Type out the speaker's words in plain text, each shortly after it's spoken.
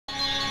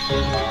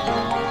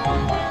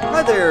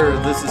Hi there,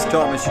 this is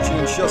Thomas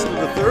Eugene Schuster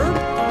III.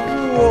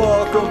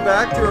 Welcome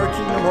back to our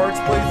Kingdom Hearts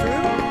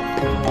playthrough.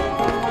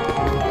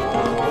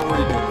 What were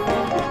you doing?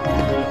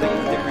 I think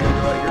we're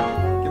gonna right here.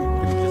 Give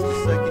me just a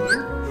second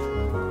here.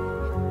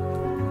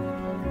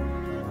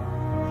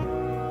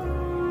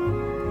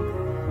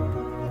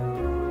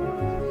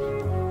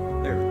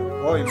 There we go.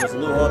 Volume was a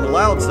little on the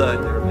loud side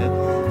there, man.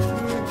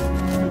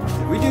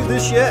 Did we do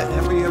this yet?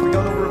 Have we gone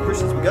over our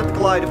pushes? We got the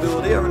glide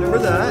ability, I remember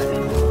that.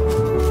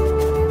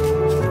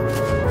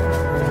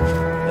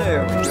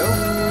 There we go.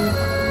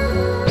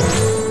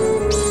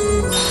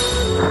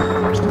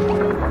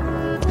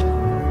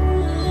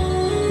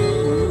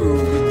 Ooh,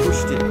 we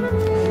pushed it.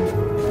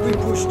 We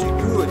pushed it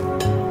good.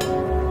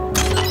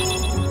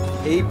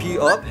 AP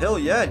up? Hell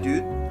yeah,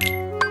 dude.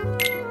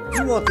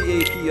 You want the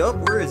AP up?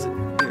 Where is it?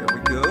 There we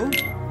go.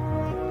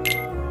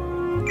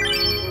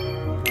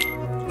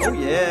 Oh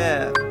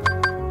yeah.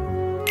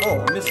 Oh,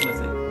 I'm missing a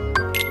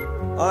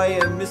thing. I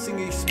am missing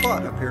a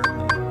spot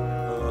apparently.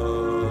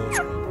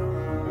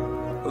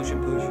 Potion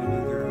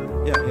either.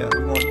 Yeah, we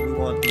want the we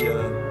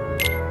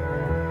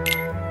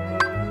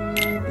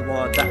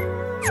want that.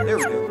 There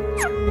we go.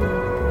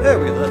 There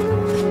we go.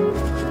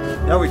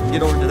 Now we can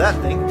get over to that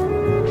thing.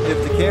 If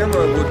the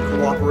camera would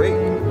cooperate.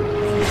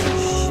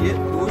 Shit.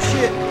 Oh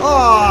shit.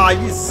 Aw,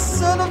 you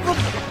son of a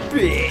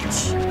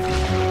bitch.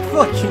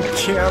 Fucking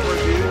camera,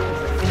 dude.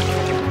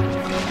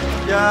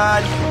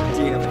 God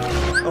damn it.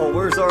 Oh,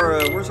 where's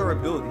our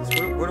abilities?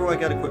 Where do I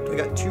got equipped? I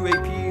got 2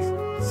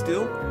 APs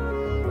still.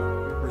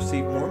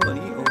 Receive more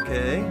money,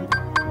 okay.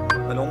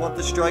 I don't want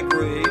the Strike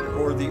Raid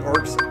or the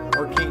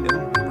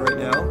Arcanum right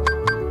now.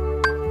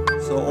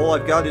 So all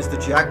I've got is the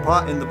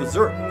Jackpot and the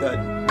Berserk that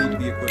need to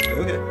be equipped.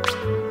 Okay.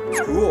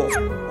 Cool.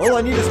 All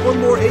I need is one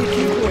more AP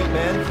point,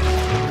 man.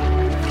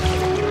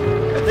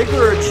 I think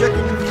we're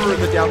checking for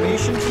the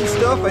Dalmatians and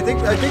stuff. I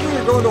think we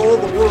were going to all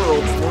the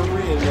worlds, weren't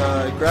we, and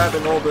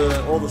grabbing all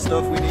the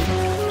stuff we need.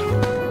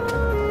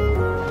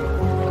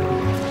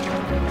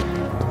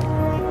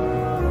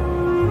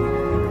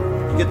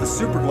 Get the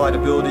super glide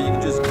ability, you can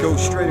just go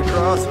straight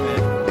across, man.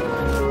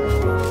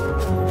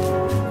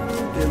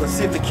 Okay, let's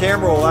see if the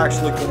camera will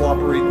actually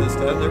cooperate this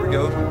time. There we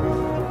go.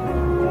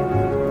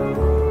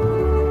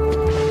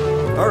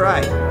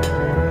 Alright.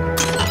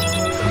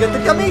 We got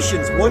the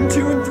Dalmatians. 1,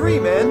 2, and 3,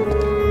 man.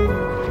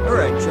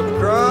 Alright, jump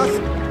across.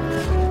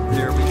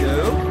 There we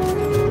go.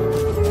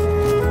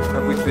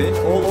 Have we been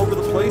all over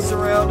the place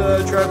around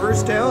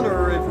Traverse Town,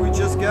 or have we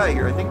just got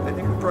here? I think we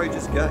probably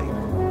just got here.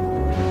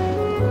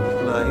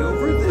 Fly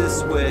over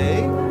this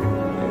way.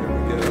 There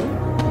we go.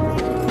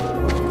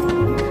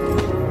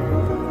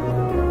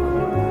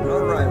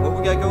 Alright, what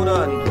we got going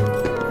on?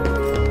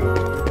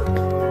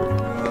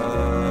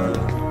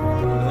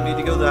 No need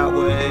to go that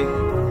way.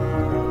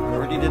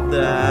 Already did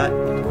that. I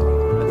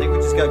think we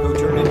just gotta go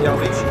turn in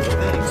Dalmatians, I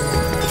think.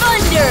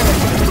 Thunder!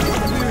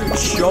 Dude,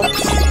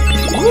 chumps.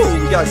 Ooh,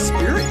 we got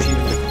Spirit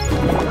Gene.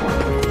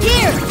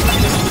 Here!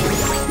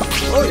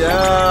 Oh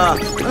yeah!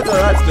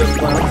 That's good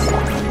plans.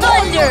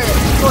 Thunder!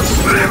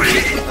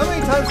 How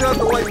many times do I have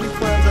to wipe these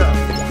plans out?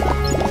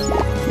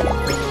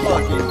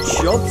 Fucking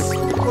chumps.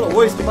 What a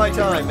waste of my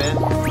time, man.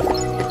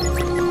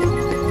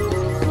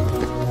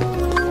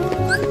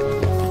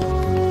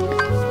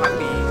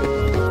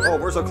 Oh,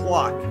 where's our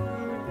clock?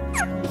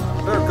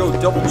 Better go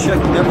double check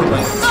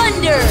Neverland.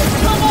 Thunder!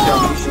 Come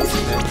on!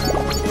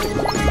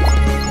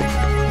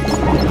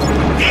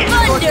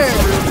 Thunder!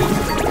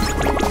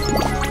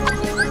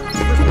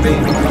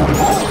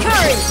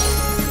 Courage!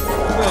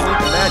 I'm gonna need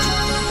the magic.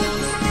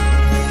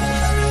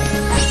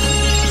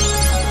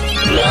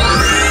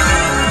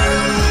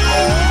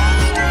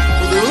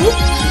 Baloo?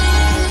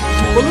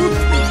 Baloo?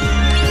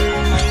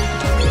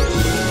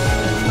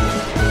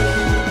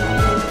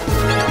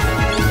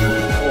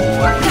 Oh,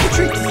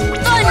 treats.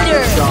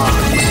 Thunder!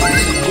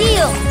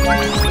 Heal!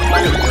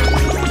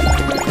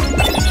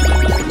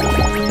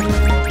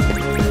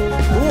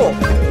 Cool.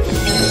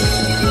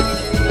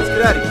 Let's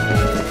get out of here.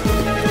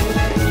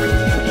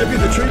 Give me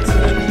the treats and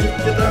then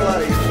get the hell out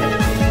of here.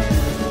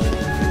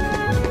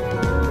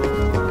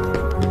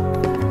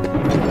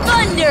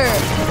 Thunder!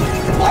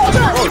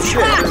 Oh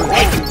shit,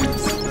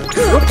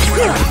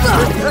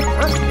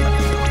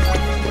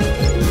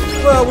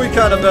 well, we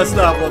kind of messed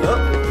that one up.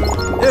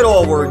 It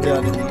all worked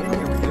out in the end.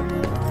 Here we go.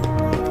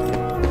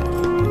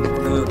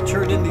 We're gonna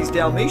turn in these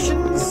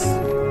Dalmatians.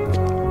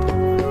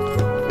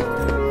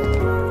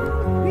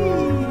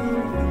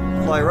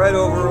 Whee! Fly right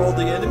over all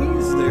the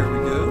enemies. There we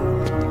go.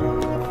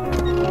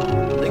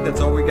 I think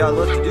that's all we got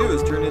left to do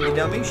is turn in the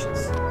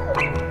Dalmatians.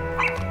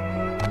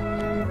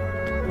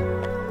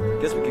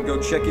 Guess we could go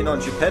check in on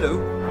Geppetto.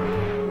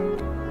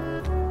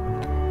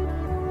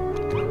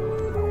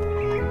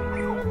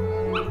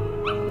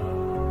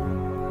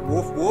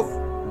 Woof woof.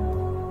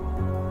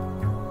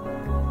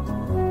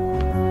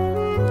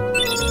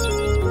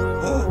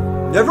 Oh,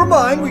 never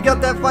mind, we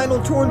got that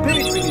final torn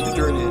page we need to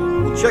turn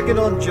in. We'll check in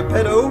on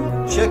Geppetto,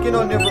 check in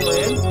on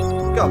Neverland.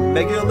 We got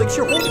Mega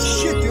Elixir. Holy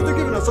shit, dude, they're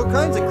giving us all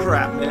kinds of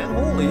crap, man.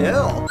 Holy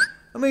hell.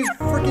 How many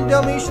freaking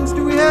Dalmatians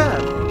do we have?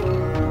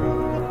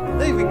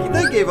 They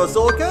gave us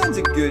all kinds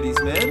of goodies,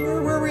 man.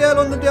 Where are we at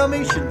on the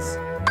Dalmatians?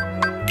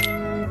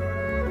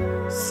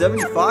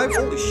 75?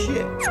 Holy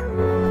shit.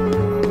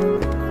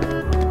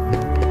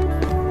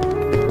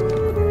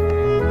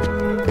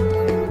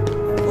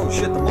 Oh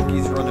shit, the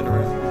monkey's running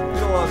around. You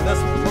don't want to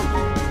mess with the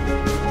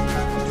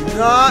monkey. Do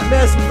not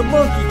mess with the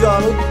monkey,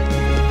 Donald.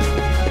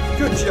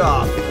 Good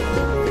job.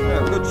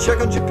 Alright, we'll go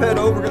check on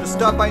Geppetto. We're going to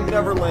stop by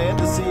Neverland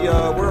to see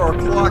where our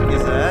clock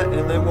is at,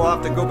 and then we'll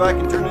have to go back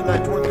and turn in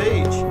that torn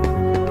page.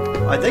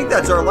 I think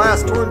that's our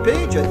last torn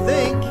page, I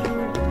think.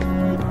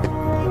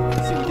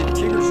 Let's see, we did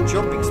Tigger's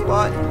jumping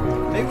spot.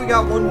 Maybe we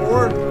got one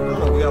more. I don't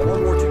know, we got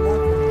one more, two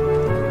more.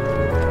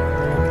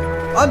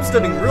 I'm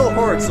studying real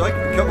hard so I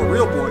can become a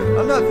real boy.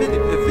 I'm not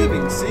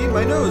fibbing, see?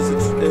 My nose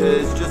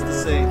is just the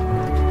same.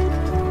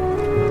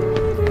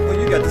 What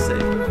you got to say?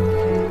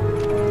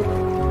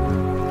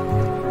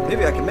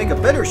 Maybe I can make a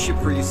better ship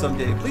for you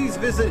someday. Please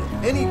visit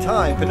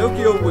anytime.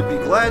 Pinocchio would be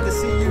glad to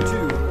see you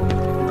too.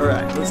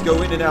 Alright, let's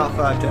go in and out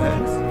 5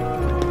 times.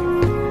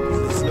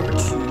 This is number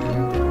 2.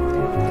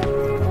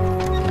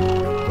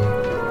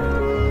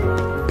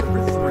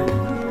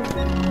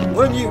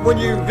 When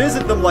you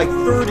visit them like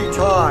 30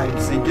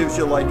 times, it gives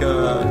you like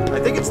a, I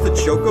think it's the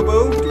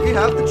Chocobo. Do we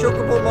have the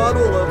Chocobo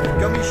model of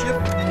Gummy Ship?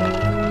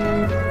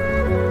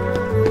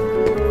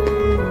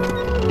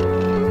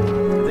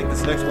 I think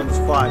this next one is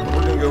 5, but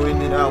we're going to go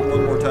in and out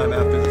one more time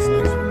after this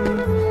next one.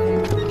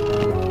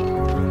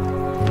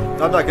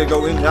 I'm not going to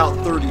go in and out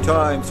 30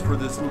 times for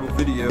this little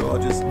video, I'll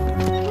just,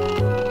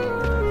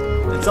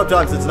 and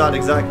sometimes it's not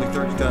exactly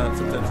 30 times,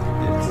 sometimes it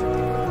is.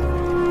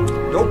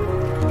 Nope,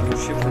 no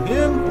ship from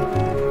him.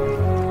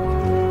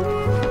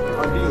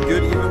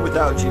 Good even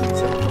without Jimmy.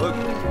 So look,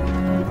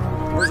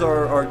 where's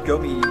our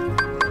gummy?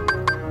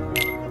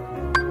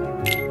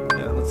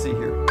 Yeah, let's see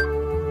here.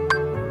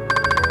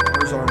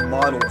 Where's our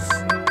models?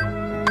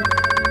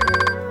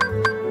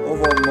 All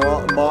of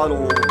our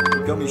model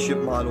gummy ship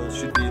models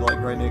should be like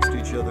right next to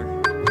each other.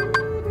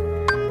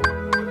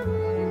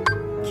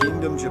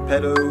 Kingdom,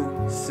 Geppetto,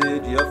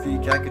 Sid, Yuffie,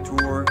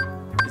 Kakator.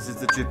 Is it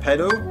the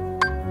Geppetto?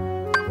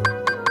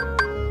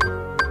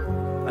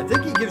 I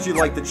think he gives you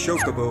like the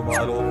Chocobo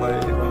model if I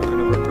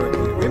remember correctly.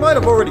 We might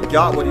have already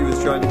got what he was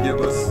trying to give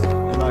us,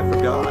 and I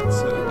forgot,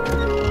 so.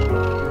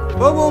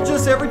 But we'll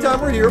just, every time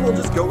we're here, we'll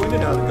just go in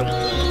and out a couple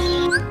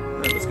times.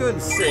 Alright, let's go ahead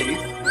and save.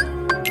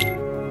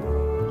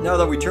 Now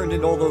that we turned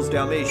in all those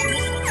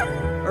Dalmatians.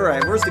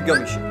 Alright, where's the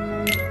gummy ship?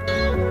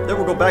 Then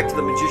we'll go back to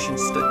the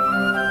magician's study.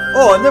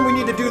 Oh, and then we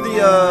need to do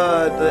the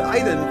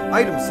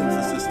item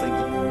synthesis thing.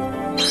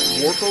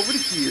 Warp over to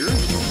here.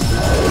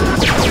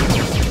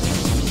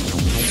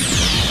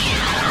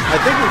 I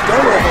think we've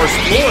done all of our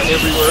exploring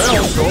everywhere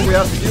else, so all we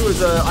have to do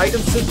is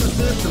item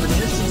synthesis, the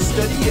magician's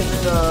study, and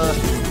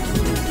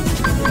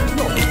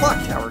no, the clock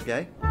tower,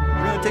 guy. We're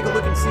gonna take a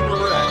look and see where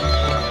we're at.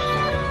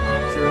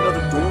 Is there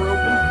another door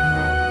open?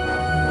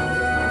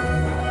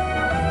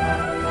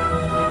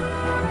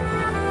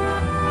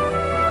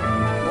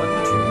 One,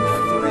 two,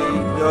 three.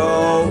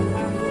 No,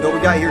 we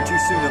got here too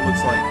soon. It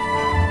looks like.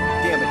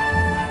 Damn it.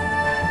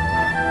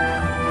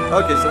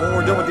 Okay, so when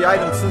we're done with the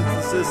item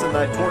synthesis and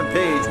that torn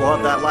page, we'll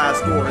have that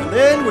last door, and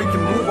then we can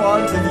move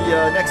on to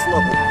the next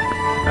level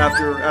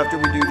after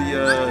we do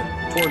the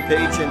torn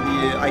page and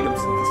the item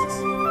synthesis.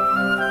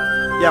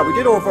 Yeah, we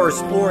did all of our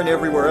exploring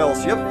everywhere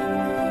else. Yep.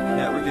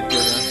 Yeah, we're good to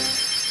go now.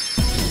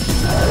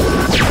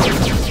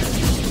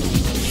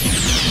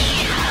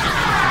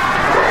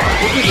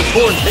 We'll do the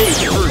torn page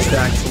first,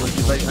 actually,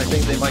 because I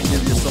think they might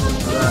give you something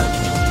for that.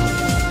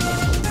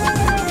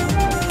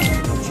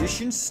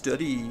 Magician's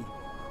study.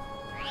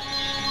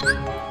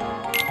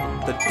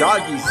 The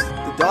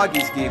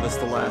doggies gave us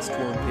the last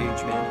torn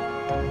page, man.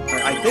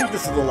 I think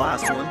this is the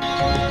last one.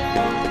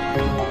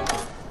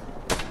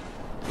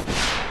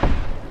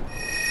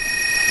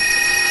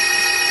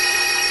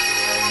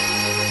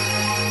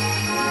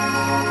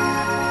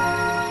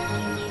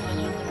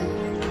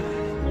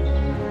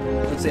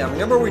 Let's see, I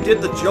remember we did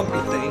the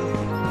jumpy thing.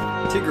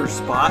 Tigger's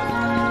spot.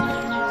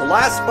 The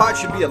last spot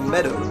should be a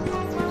meadow.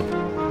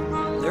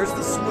 There's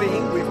the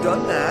swing, we've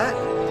done that.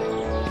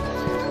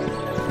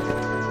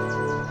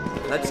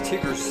 That's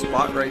Tigger's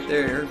spot right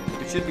there.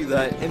 It should be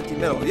that empty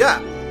meadow. Yeah,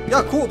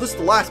 cool. This is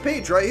the last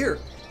page right here.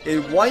 A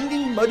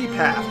winding, muddy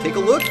path. Take a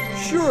look?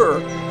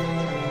 Sure.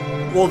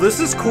 Well, this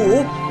is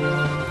cool.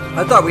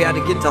 I thought we had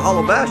to get to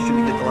Hollow Bastion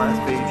to get the last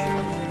page.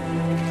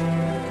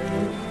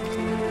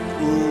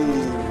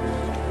 Ooh.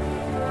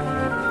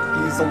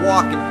 He's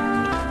a-walking.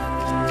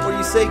 What do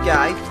you say,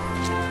 guy?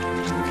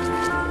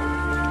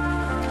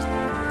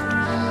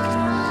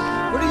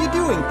 What are you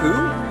doing,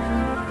 Pooh?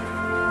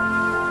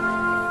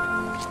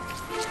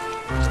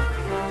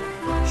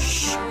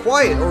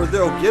 Quiet or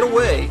they'll get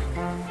away.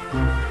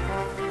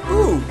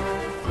 Ooh!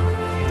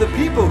 The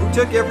people who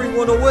took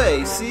everyone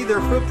away. See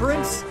their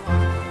footprints?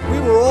 We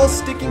were all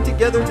sticking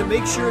together to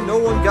make sure no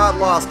one got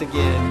lost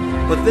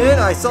again. But then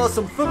I saw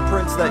some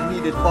footprints that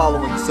needed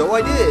following, so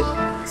I did.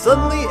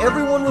 Suddenly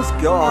everyone was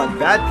gone.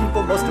 Bad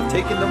people must have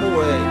taken them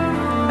away.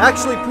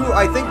 Actually, Pooh,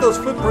 I think those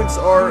footprints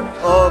are,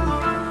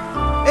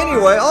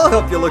 anyway, I'll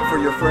help you look for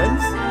your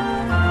friends.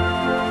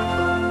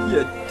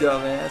 You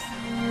dumbass.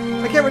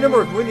 I can't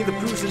remember if Winnie the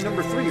Pooh's in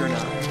number 3 or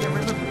not. I can't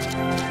remember.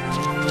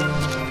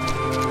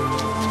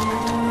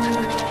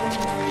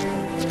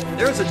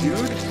 There's a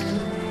dude.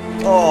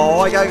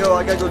 Oh, I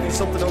gotta go do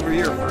something over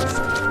here first.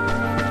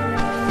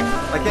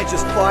 I can't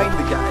just find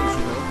the guys,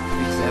 you know.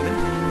 Examine.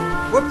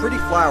 What pretty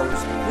flowers.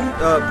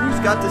 Pooh's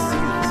got to see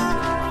this.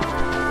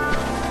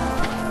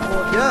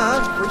 Well,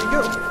 yeah, where'd you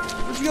go?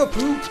 Where'd you go,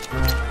 Pooh?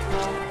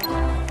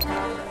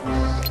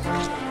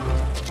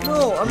 No,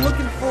 I'm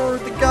looking for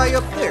the guy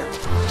up there.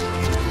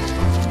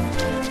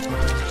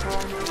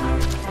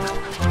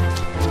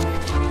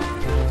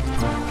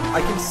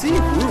 I can see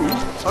Roo.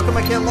 How come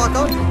I can't lock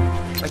onto him?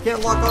 I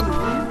can't lock onto Roo?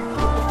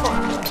 What the fuck?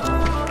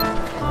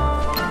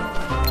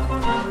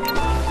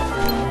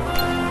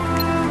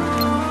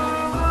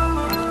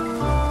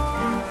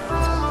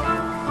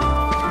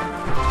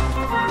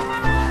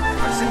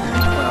 I see you,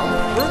 clown.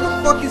 Where the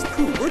fuck is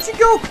Pooh? Where'd you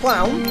go,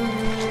 clown?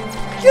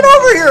 Get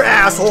over here,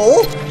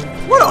 asshole!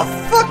 What a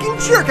fucking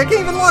jerk! I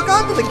can't even lock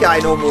onto the guy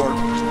no more.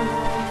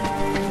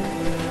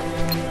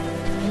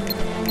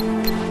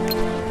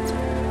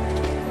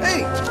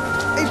 Hey!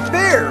 Hey,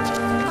 bear!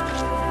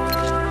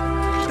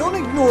 Don't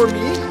ignore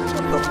me!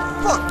 What the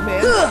fuck,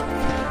 man? What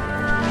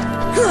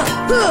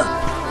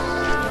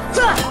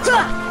the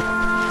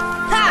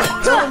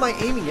hell am I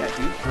aiming at,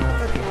 dude?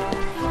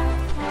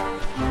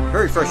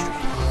 Very frustrating.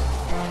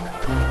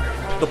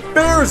 The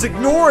bear is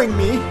ignoring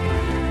me!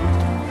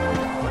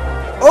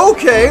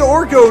 Okay,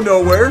 or go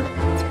nowhere.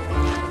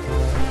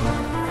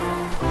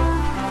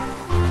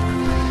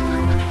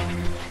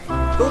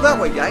 Go that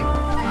way, guy.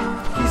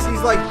 He's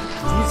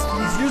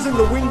using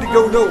the wind to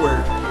go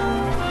nowhere.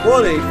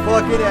 What a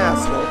fucking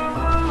asshole.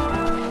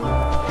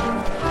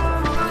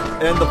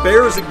 And the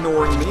bear is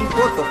ignoring me.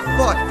 What the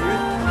fuck,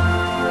 dude?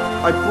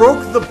 I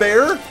broke the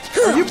bear?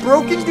 Are you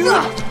broken, dude?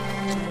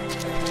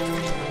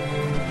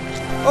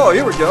 Oh,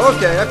 here we go.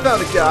 Okay, I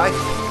found a guy.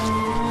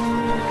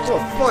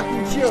 What a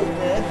fucking joke,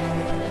 man.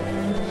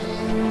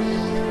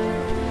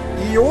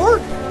 Eeyore?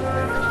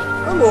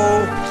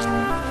 Hello.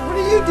 What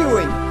are you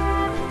doing?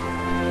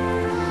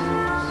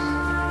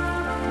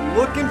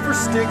 Looking for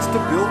sticks to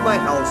build my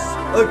house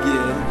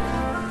again.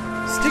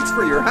 Sticks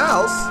for your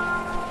house?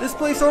 This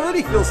place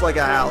already feels like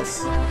a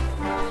house.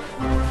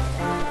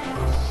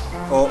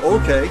 Oh,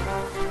 okay.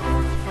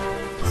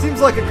 Seems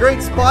like a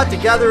great spot to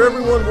gather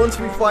everyone once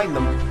we find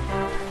them.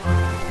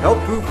 Help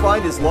Pooh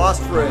find his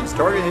lost friends.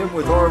 Target him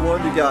with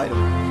R1 to guide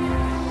him.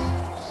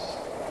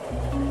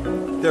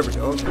 There we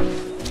go, okay.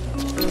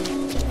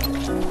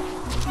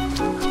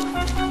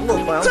 Hello,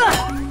 clown.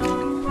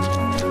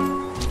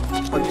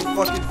 Are you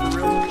fucking for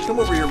real? Come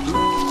over here,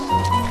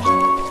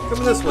 Pooh.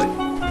 Coming this way.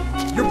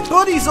 Your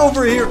buddy's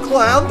over here,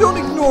 clown. Don't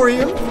ignore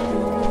him.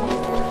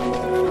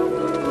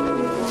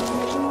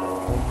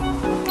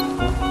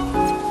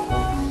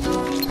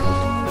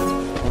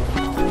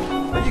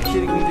 Are you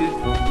kidding me, dude?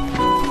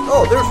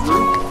 Oh, there's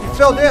Roo. You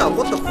fell down.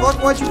 What the fuck?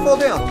 Why'd you fall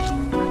down?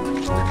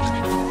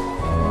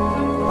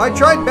 I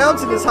tried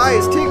bouncing as high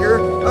as Tigger.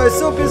 I was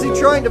so busy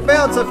trying to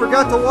bounce, I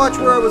forgot to watch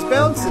where I was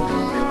bouncing.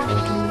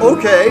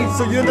 Okay,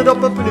 so you ended up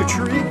in a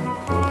tree?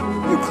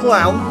 You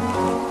clown.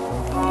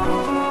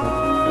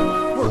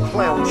 We're a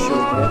clown show,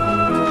 man.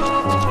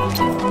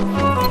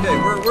 Okay,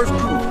 where's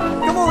Pooh?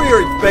 Come over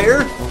here,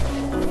 bear.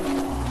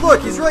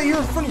 Look, he's right here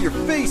in front of your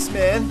face,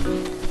 man.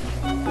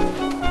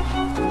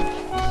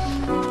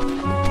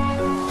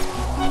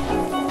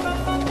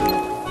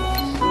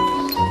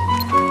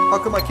 How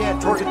come I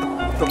can't target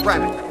the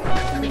rabbit?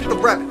 Let me get the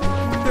rabbit.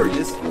 There he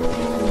is.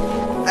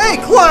 Hey,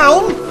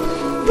 clown!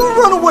 Don't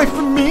run away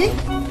from me!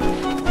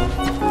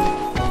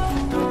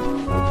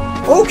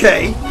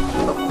 Okay!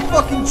 A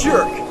fucking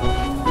jerk!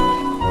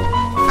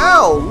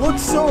 Ow!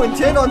 Looks so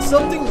intent on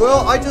something,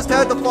 well, I just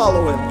had to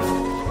follow him.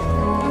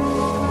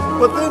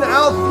 But then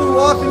Al flew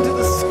off into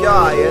the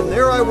sky, and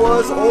there I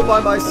was, all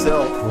by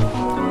myself.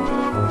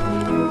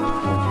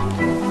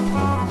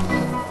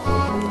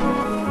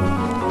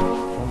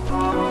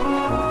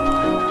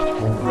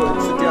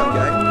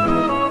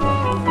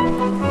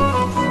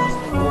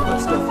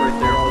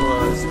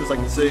 I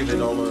can save it,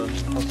 I'll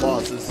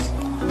pause this.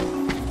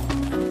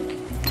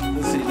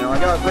 Let's see, now I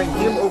gotta bring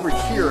him over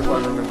here if I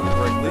remember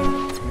correctly.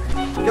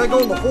 You gotta go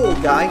in the hole,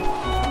 guy.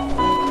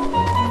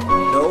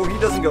 No, he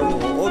doesn't go in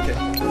the hole. Okay,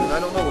 I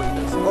don't know what he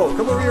does. Oh,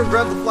 come over here and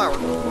grab the flower.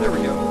 There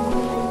we go.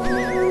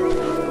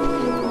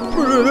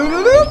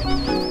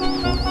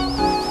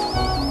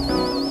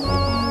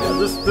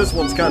 Yeah, this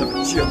one's kind of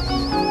a joke.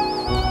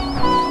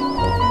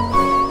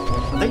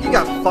 I think you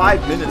got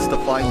 5 minutes to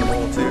find them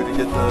all too to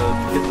get the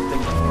thing.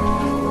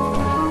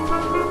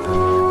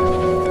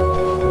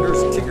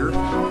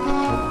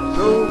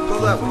 Go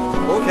that way.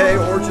 Okay,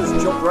 or just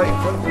jump right in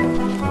front of me.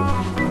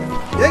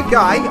 Hey,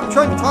 guy, I'm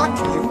trying to talk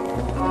to you.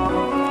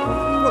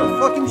 What a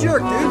fucking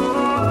jerk, dude.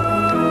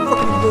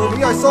 Fucking ignore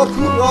me. I saw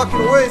Pooh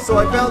walking away, so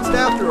I bounced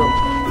after him.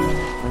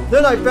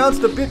 Then I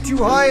bounced a bit too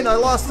high, and I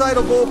lost sight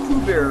of old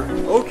Pooh Bear.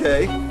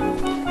 Okay.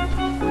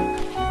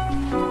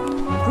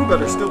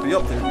 better still be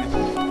up there, dude.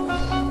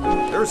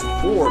 There's 4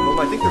 of them.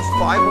 I think there's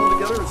 5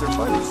 altogether. Is there 5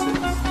 or 6?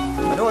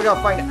 I know I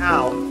gotta find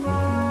Al.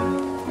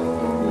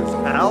 There's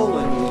Al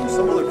and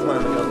some other clown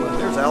I gotta find.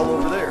 There's Al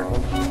over there.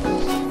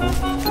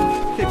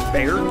 Okay,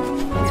 bear.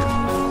 Come here.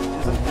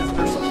 Isn't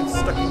there something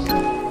stuck in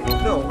here?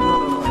 No.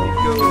 I need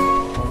to go.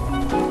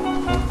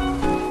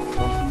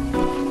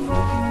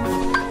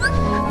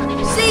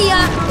 See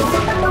ya!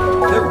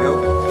 There we go.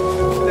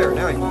 There,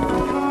 now you can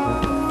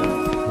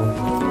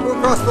go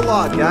across the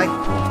log, guy.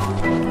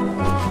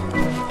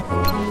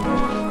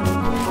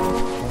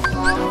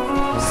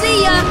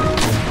 See ya!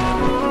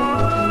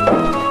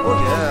 Oh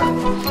yeah.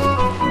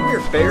 Come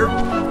here, bear.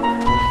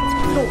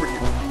 Get over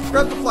here.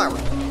 Grab the flower.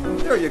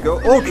 There you go.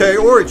 Okay,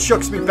 or it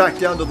shucks me back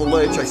down to the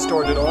ledge I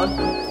started on.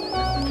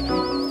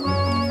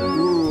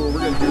 Ooh, we're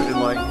gonna do it in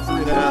like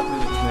 3.5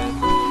 minutes, man.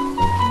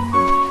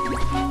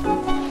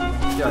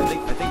 Yeah, I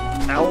think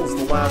Owl's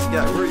the last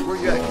guy. Where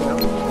you at,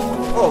 Clown?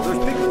 Oh, there's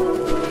Piglet.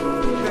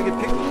 We gotta get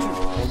Piglet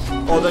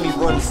too. Oh, then he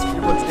runs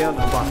down to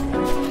the bottom.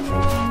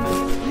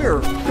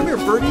 Come here,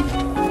 birdie.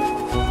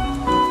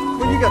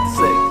 What do you got to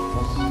say?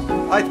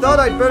 I thought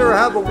I'd better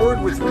have a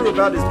word with Roo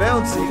about his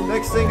bouncy.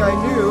 Next thing I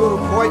knew,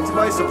 quite to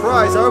my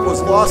surprise, I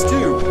was lost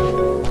too.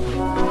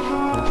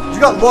 You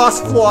got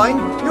lost flying?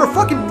 You're a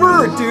fucking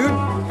bird, dude.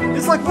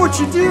 It's like what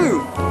you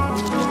do.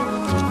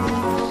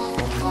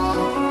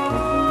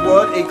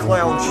 What a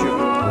clown show.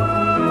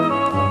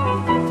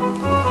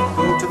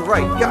 Go to the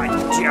right. God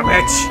damn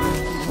it.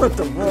 Went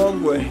the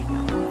wrong way.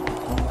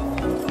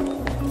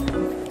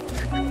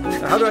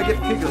 Now, how do I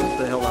get Piglet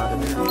the hell out of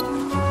there?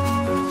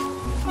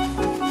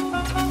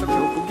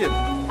 Go get him.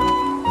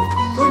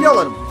 Go yell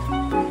at him.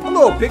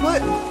 Hello,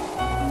 Piglet.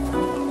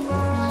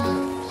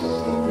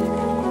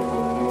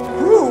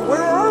 Ooh,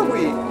 where are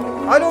we?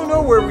 I don't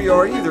know where we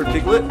are either,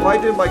 Piglet. Why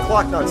did my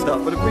clock not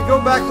stop? But if we go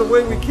back the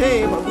way we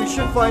came, we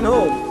should find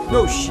home.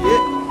 No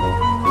shit.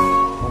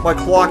 My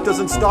clock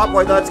doesn't stop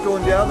while that's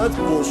going down? That's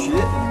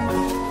bullshit.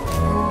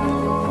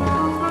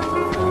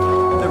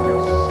 There we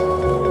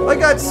go. I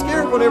got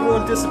scared when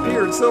everyone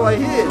disappeared, so I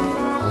hid.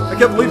 I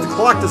can't believe the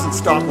clock doesn't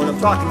stop when I'm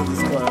talking to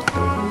this clown.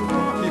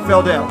 He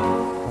fell down.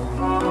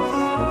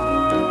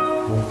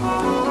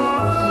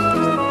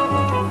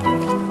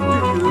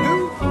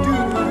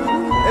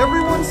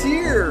 Everyone's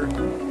here.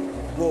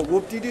 Well,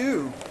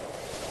 whoop-de-doo.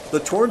 The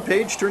torn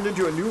page turned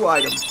into a new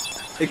item.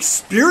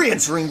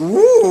 Experience ring.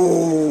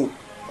 Woo!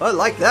 I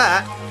like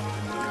that.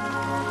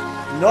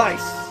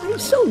 Nice. I'm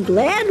so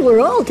glad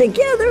we're all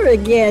together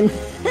again.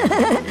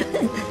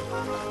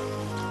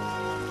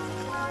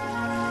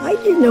 I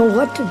didn't know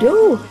what to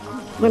do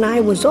when I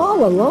was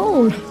all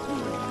alone.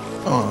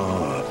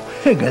 Oh,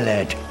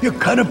 Piglet, you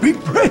gotta be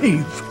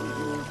brave.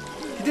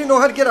 He didn't know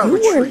how to get out of a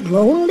You tree. weren't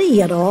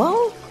lonely at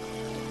all?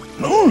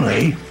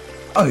 Lonely?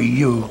 Are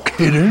you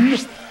kidding?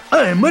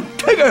 I'm a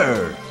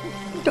Tigger.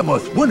 The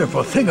most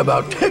wonderful thing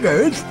about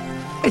Tiggers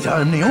is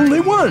I'm the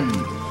only one.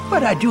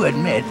 But I do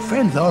admit,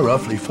 friends are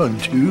awfully fun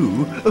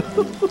too.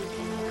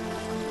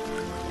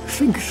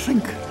 Think,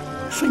 think,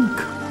 think.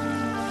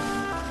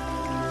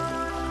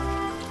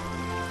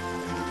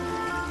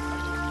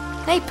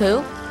 Hey,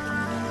 Pooh.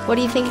 What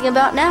are you thinking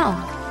about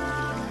now?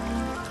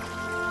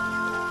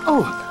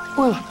 Oh,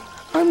 well,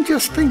 I'm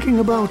just thinking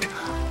about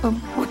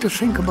what to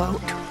think about.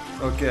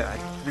 Okay,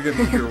 you're gonna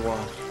be here a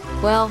while.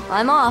 Well,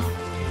 I'm off.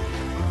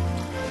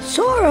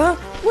 Sora,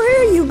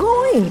 where are you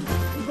going?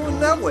 I'm going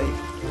that way.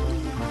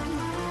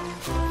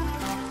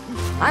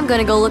 I'm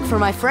gonna go look for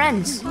my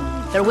friends.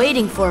 They're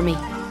waiting for me.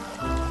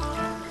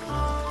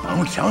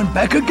 Bounce on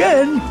back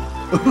again.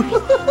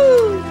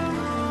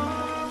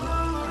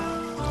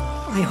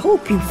 I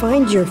hope you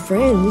find your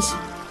friends.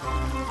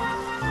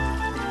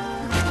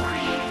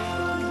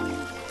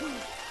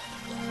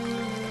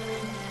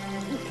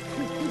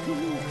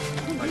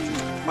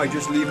 I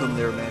just leave him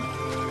there, man.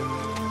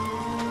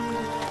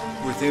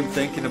 With him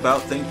thinking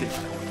about thinking.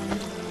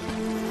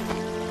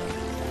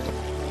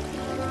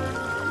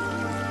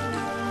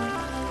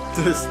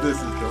 This is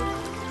good.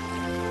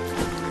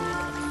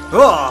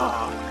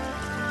 Ah!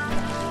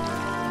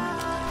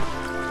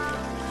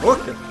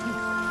 Okay.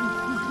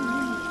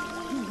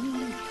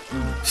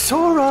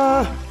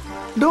 Sora,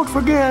 don't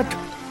forget,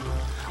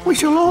 we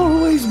shall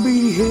always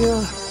be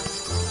here.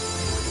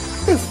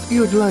 If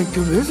you'd like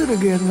to visit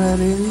again, that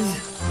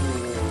is.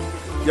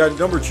 Yeah,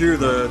 number 2,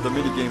 the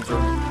mini games are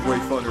way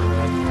funner,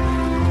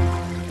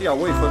 man. Yeah,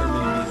 way funner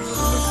mini games than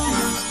the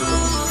games for the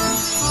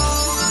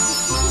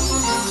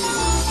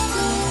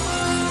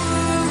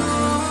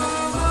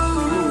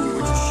Ooh,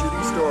 it's a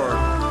shooting star.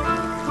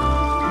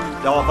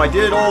 Now, if I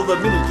did all the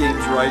mini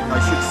games right, I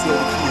should steal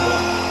the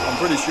keyhole. I'm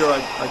pretty sure I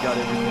got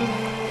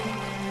everything.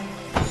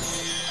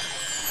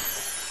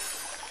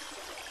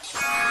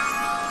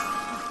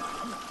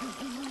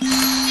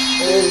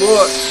 Oh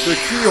look, the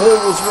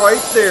keyhole was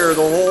right there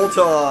the whole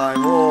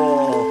time.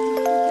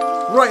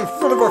 Oh, right in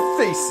front of our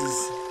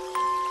faces.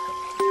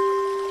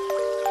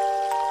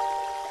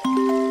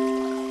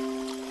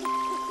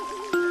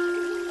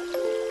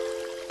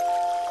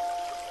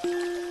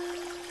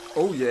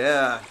 Oh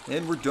yeah,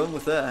 and we're done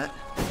with that.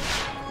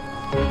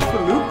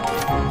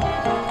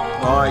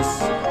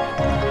 Nice.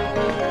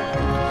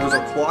 Where's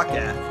our clock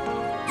at?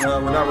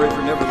 No, we're not ready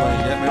for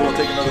Neverland yet. Maybe we'll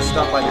take another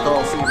stop by the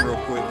Coliseum real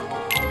quick.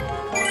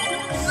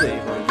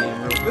 Save our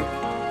game real quick.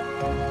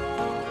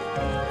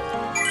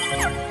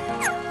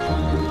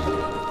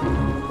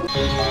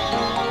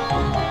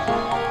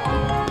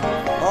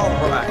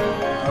 Alright.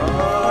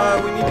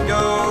 We need to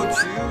go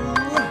to...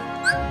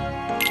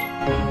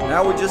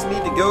 Now we just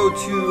need to go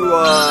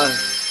to,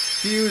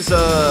 fuse,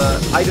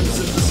 item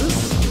synthesis.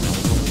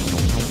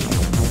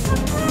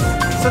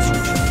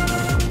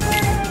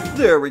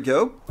 There we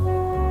go.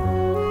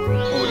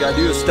 All we gotta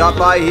do is stop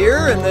by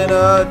here, and then,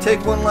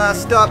 take one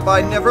last stop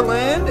by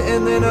Neverland,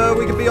 and then,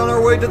 we can be on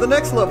our way to the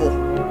next level.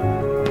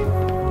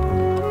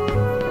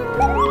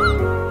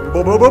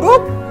 Boop, boop, boop,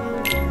 boop.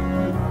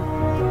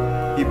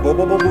 He boop,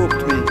 boop, boop,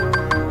 booped me.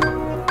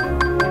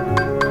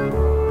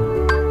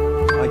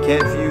 I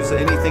can't fuse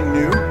anything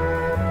new.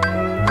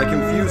 I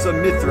can fuse a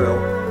Mithril.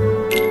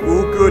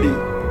 Ooh, goody.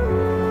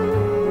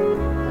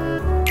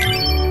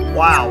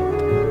 Wow.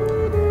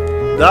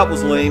 That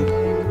was lame.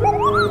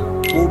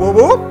 Whoop, whoop,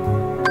 whoop.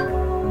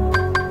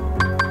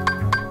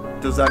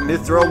 Does that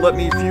Mithril let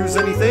me fuse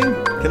anything?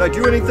 Can I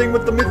do anything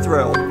with the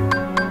Mithril?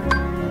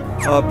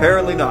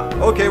 Apparently not.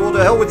 Okay, well,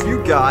 to hell with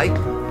you, guy.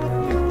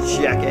 You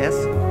jackass.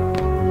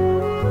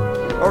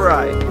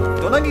 Alright.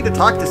 Don't I need to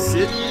talk to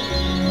Sid?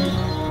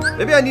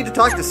 Maybe I need to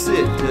talk to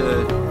Sid.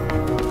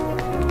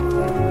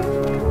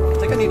 I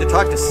think I need to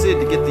talk to Sid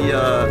to get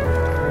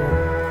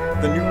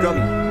the new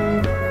gummy.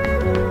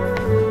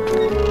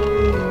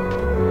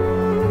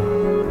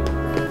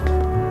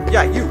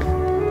 Yeah, you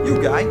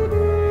guy.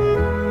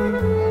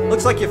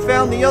 Looks like you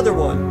found the other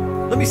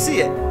one. Let me see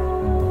it.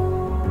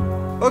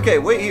 Okay,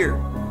 wait here.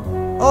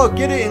 I'll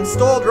get it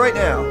installed right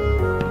now.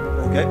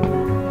 Okay.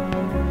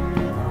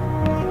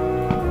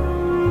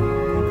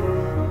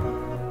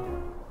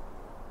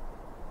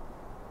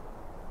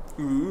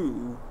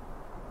 Ooh.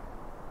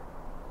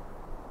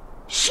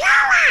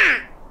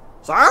 Sarah!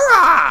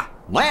 Sarah!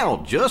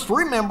 Now, just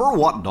remember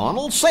what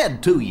Donald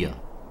said to you.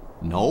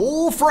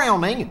 No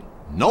frowning.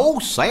 No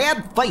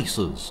sad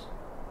faces.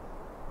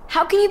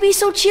 How can you be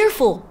so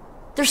cheerful?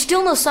 There's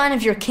still no sign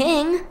of your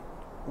king.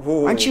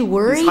 Whoa, aren't you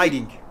worried? He's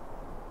hiding.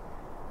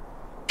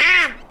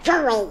 I'm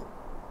worried.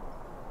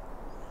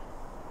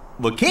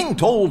 The king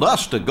told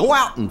us to go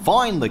out and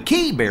find the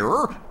key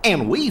bearer,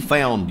 and we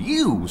found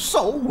you,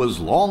 so as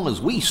long as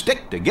we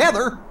stick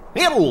together,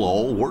 it'll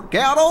all work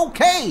out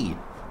okay.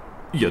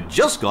 You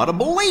just gotta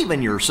believe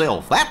in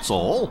yourself, that's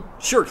all.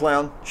 Sure,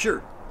 clown,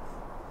 sure.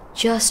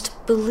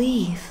 Just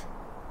believe.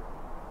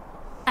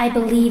 I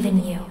believe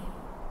in you.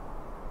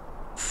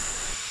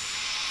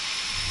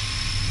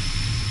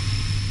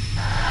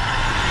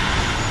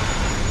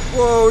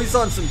 Whoa, he's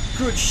on some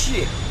good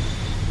shit.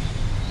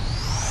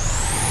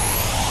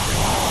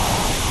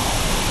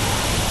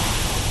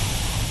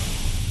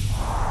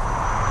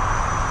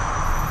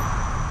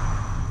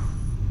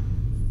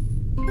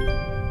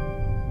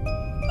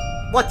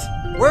 What?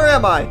 Where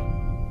am I?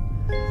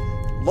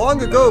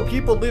 Long ago,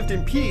 people lived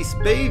in peace,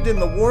 bathed in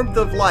the warmth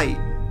of light.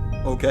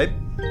 Okay.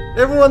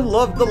 Everyone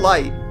loved the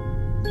light.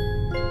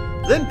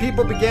 Then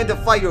people began to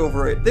fight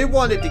over it. They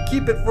wanted to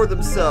keep it for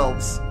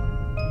themselves.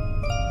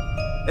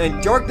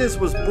 And darkness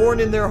was born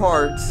in their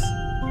hearts.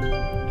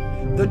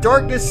 The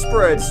darkness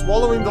spread,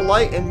 swallowing the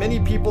light in many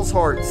people's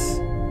hearts.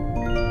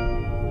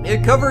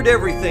 It covered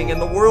everything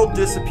and the world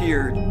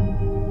disappeared.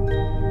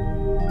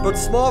 But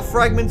small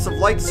fragments of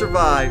light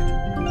survived.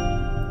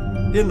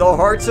 In the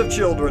hearts of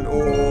children.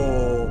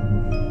 Oh.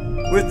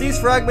 With these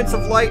fragments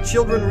of light,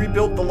 children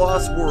rebuilt the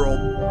lost world.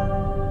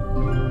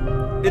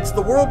 It's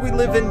the world we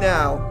live in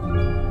now.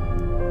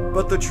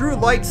 But the true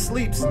light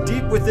sleeps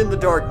deep within the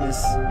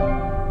darkness.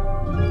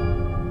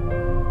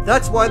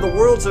 That's why the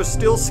worlds are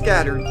still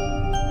scattered,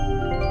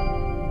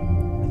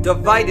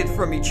 divided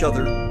from each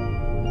other.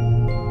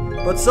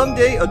 But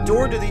someday a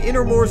door to the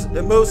innermost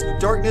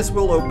darkness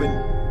will open,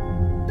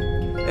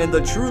 and the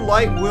true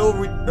light will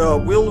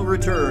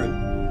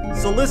return.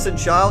 So listen,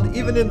 child,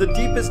 even in the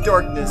deepest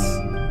darkness,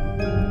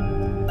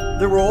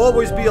 there will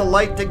always be a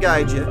light to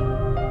guide you.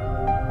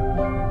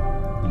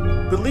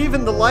 Believe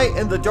in the light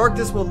and the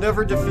darkness will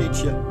never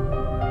defeat you.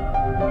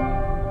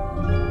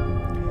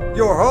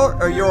 Your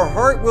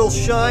heart will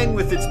shine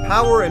with its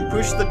power and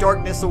push the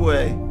darkness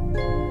away.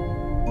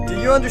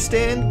 Do you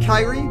understand,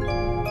 Kairi?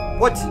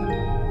 What?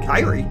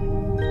 Kairi?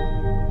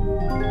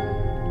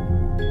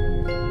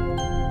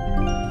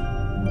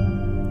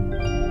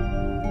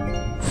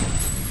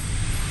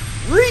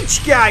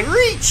 Reach, guy,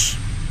 reach!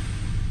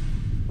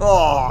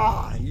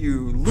 Aw,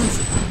 you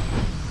loser.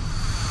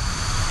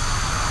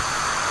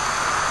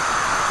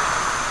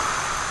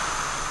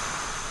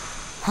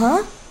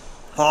 Huh?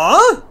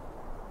 Huh?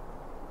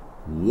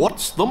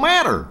 What's the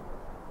matter?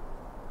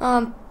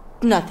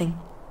 Nothing.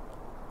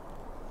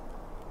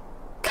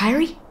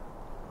 Kairi?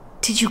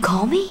 Did you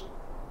call me?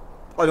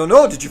 I don't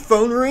know, did your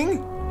phone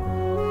ring?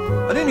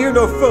 I didn't hear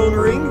no phone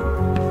ring.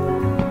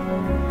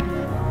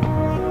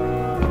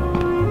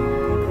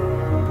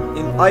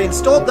 I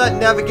installed that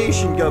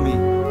navigation gummy,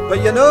 But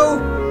you know,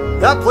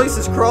 that place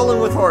is crawling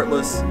with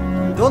Heartless.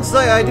 Don't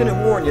say I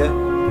didn't warn you.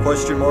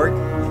 Question mark.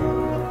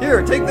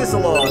 Here, take this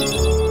along.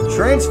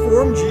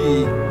 Transform G.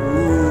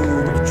 Ooh,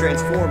 we can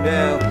transform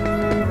now.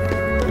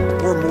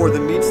 We're more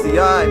than meets the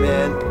eye,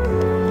 man.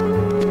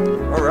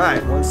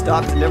 Alright, one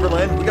stop to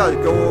Neverland. We gotta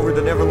go over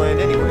to Neverland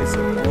anyway,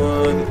 so 1,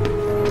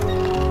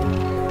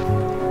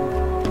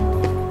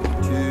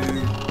 2.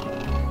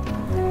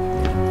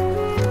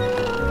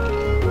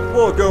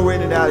 We'll go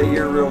in and out of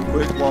here real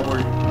quick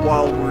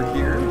while we're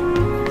here. 3,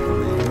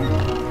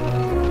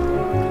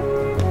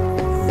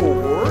 4.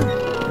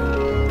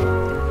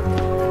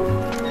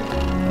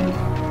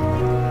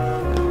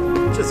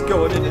 Just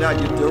going in and out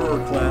your door,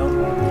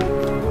 clown.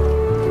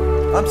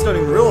 I'm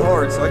studying real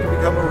hard so I can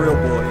become a real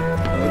boy.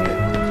 Okay.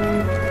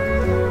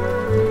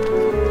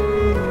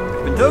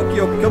 If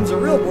Pinocchio becomes a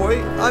real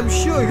boy, I'm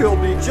sure he'll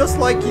be just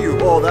like you.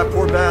 Oh, that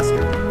poor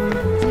bastard.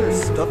 Isn't there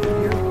stuff in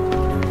here?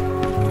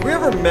 Did we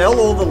ever mail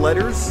all the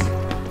letters?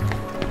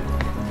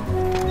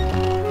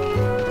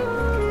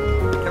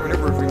 I can't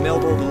remember if we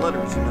mailed all the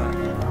letters or not.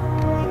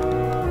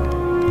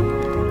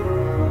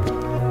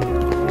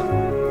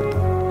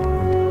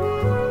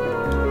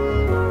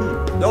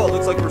 No, it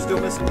looks like we're still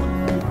missing one.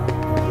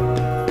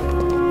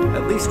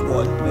 At least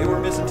one. Maybe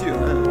we're missing 2,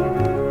 huh?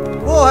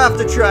 We'll have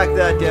to track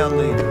that down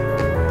later.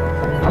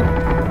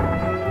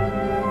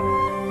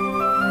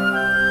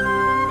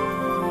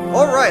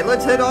 Alright,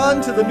 let's head on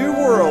to the new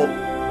world.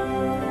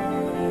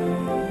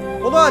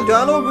 Hold on,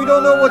 Donald. We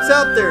don't know what's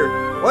out there.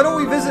 Why don't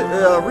we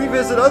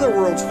revisit other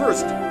worlds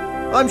first?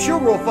 I'm sure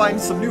we'll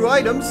find some new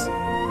items.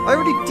 I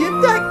already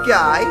did that,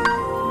 guy.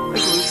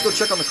 Actually, let's go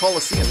check on the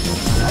Colosseum.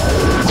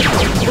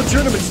 What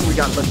tournaments do we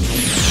got left?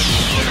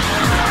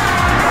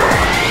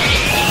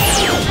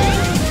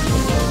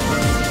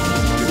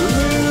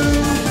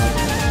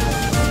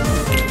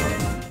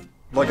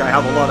 Like I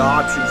have a lot of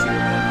options here,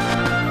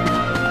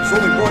 man. There's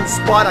only one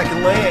spot I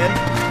can land.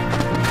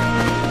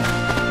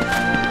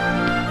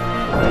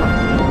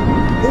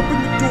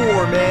 Open the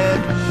door, man.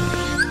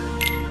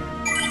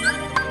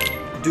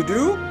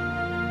 Doo-doo?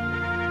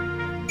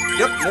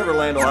 Yep,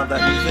 Neverland will have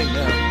that new thing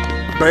now.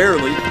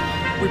 Barely.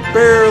 We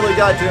barely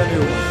got to a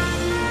new one.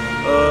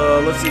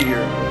 Let's see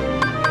here.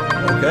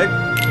 Okay.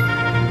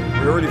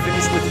 We already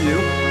finished with you.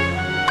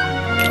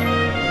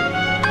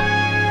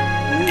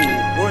 Ooh,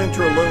 we'll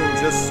enter alone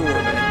just sore,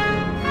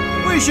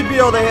 man. We should be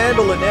able to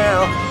handle it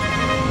now.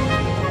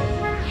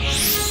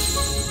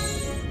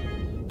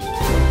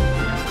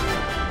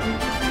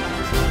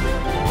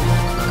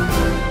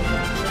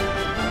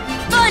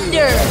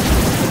 Thunder!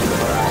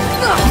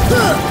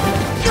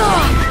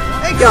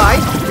 Hey, guy!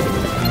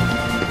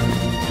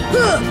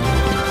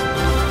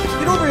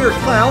 Get over here,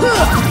 clown!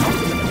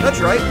 That's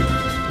right.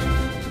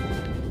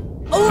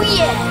 Oh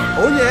yeah!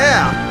 Oh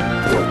yeah!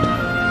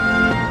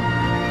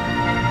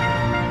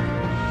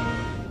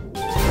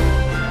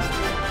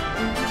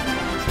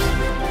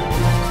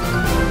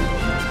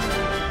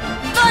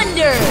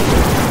 Thunder!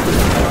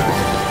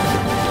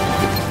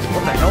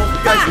 What the hell?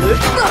 You guys live?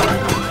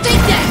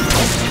 Take that!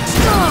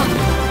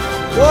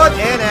 What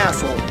an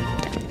asshole!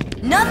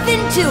 Nothing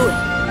to it.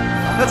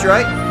 That's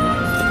right.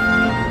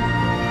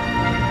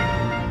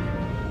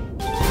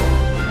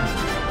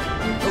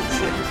 Oh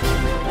shit.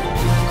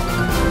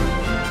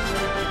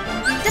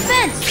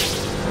 Defense!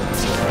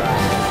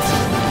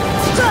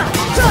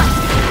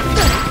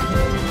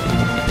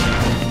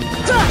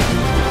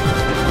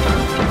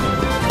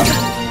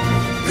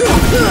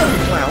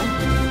 Clown.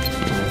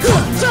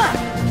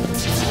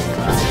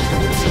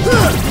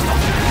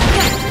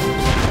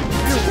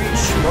 You weak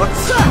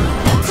schmucks.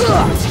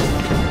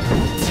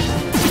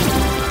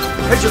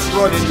 I just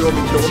run into him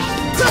and kill him.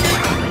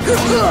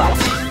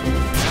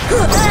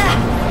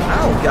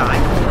 Ow, guy.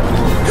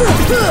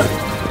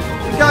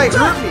 The guy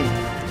hurt me.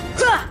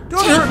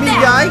 Don't hurt me,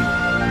 guy.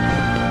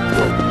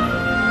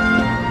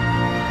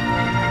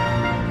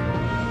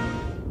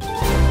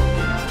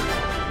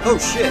 Oh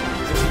shit,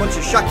 there's a bunch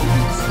of shocky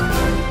beats.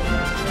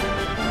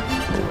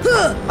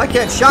 I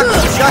can't shock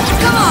you, shocky.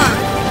 Come on!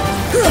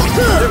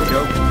 There we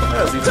go.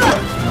 That was easy.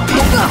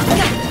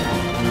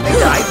 Hey,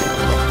 guy.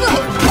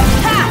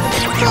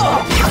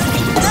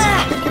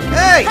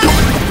 Hey!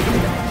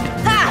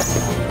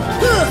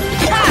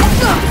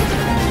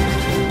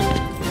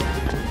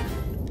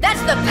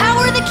 That's the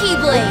power of the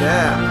Keyblade!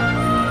 Yeah.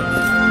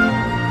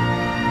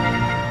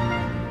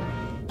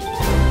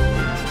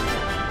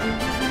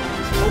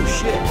 Oh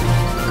shit.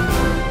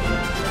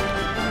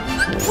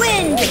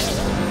 Wind!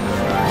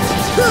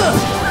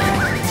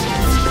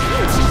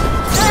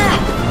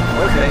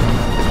 Okay.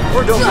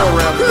 Or don't go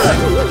around the back.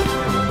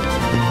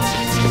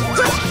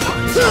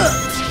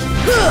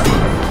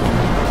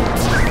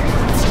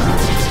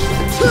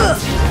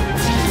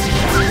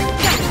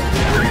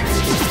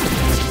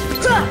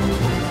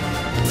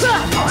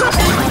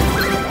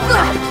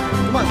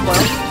 Come on,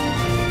 clown.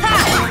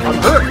 I'm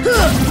hurt.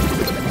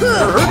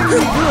 You're hurting me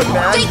good,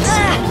 man. Take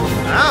that!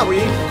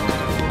 Owie.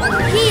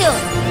 Heal!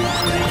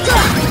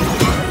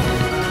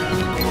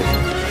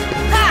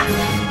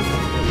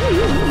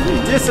 He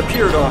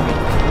disappeared on me.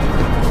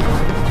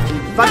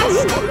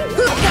 Vanish.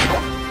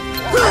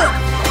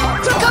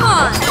 Come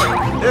on!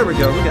 There we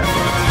go, we got it.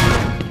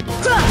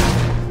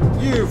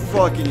 You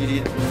fucking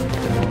idiot.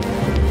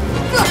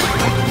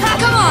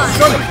 Come on!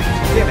 Son of a...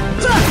 Damn it.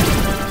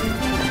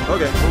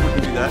 Okay, well, we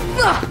can do that.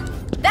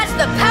 That's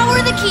the power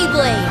of the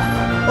Keyblade!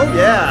 Oh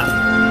yeah!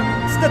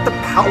 Isn't that the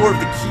power of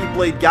the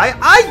Keyblade guy?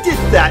 I did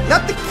that,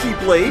 not the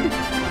Keyblade!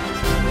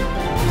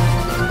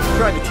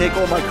 Trying to take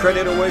all my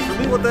credit away from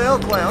me? What the hell,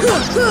 clown? Come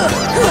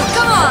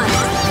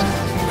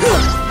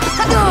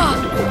on!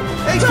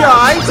 Hey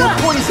guys, don't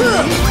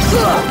poison me!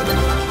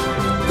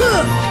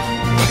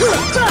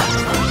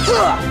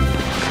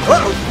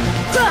 Uh-oh!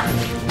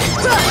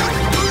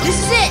 This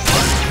is it!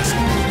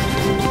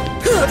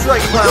 That's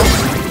right, clown!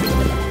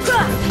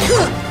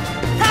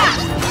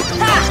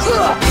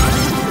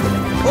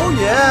 Oh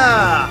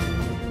yeah!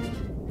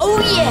 Oh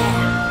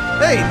yeah!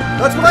 Hey,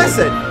 that's what I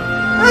said!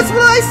 That's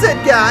what I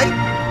said, guy!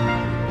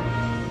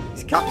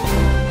 He's cop.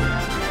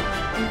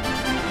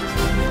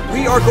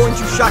 We are going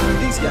to shock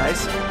these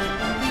guys.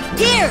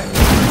 Here!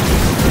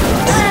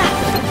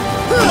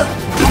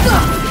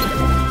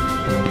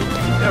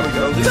 There we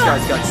go, these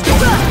guys got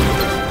stuck.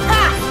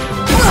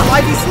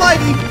 Slidey,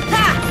 slidey!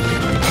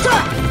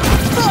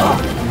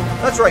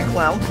 That's right,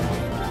 clown.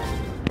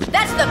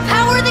 That's the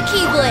power of the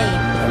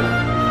Keyblade!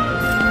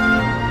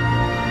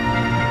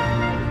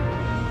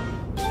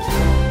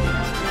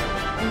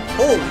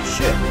 Holy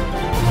shit.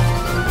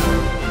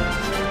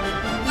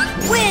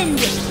 Wind!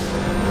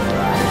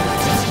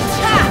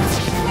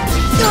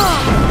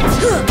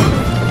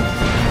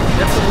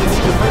 Definitely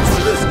need defense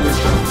for this, dude.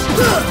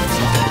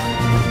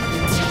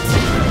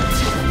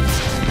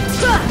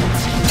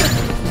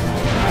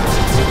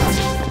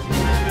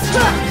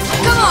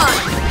 Come on!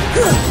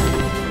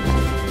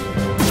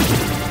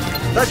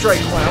 That's right,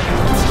 clown.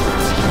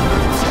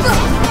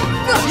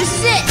 This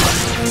is it!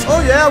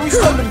 Oh yeah, we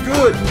something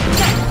good.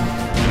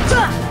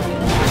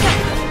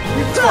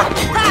 You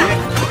fucking dick.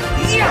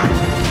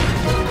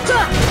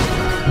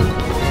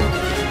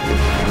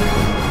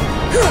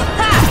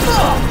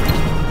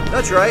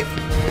 That's right.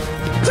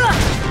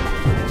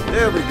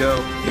 There we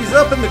go. He's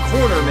up in the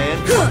corner, man.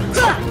 You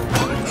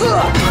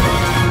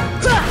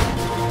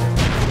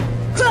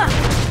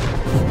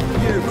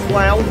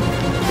clown.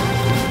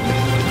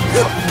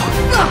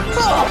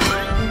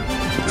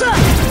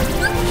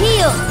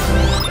 Heal!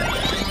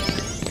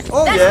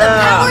 Oh That's yeah. the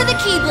power of the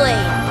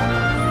Keyblade!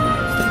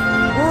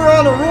 We're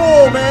on a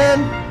roll, man.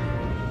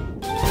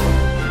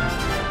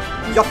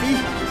 Yuppie.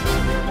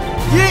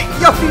 Get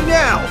yuppie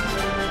now.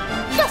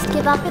 Just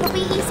give up, it'll be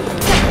easy.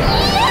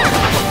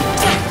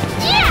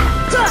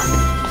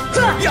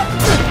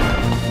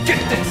 Get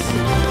this! I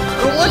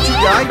don't want you,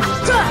 guy.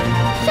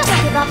 Just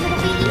give up,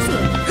 it'll be easy.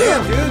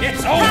 Damn, dude.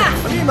 It's over! I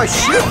need my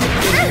shit.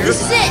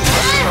 This is it!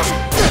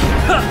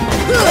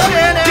 What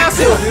an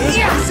asshole, dude.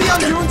 You see I'm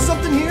doing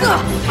something here?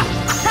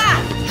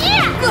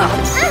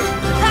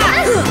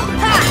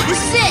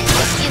 This is it!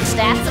 Is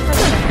that supposed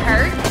to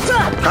hurt?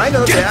 Kind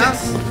of, Get yeah.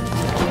 this!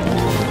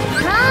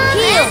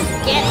 Heal!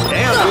 Get it.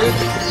 Damn, dude.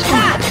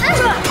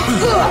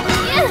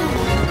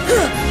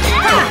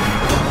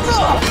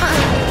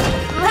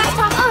 Let's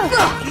talk.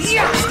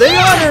 Stay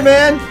on her,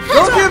 man.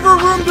 Don't give her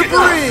room to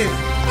breathe.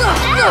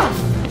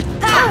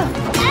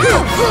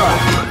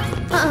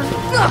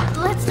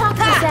 Let's talk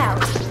this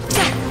out.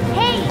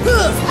 Hey,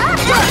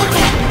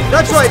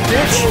 That's right,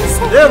 bitch.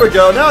 There we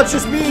go. Now it's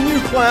just me and you,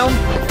 clown.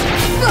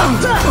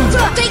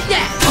 Take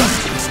that!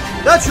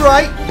 That's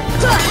right.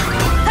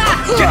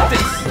 Get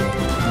this!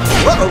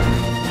 Uh-oh.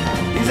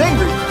 He's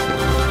angry.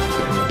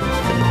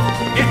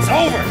 It's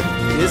over!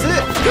 Is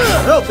it? I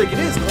don't think it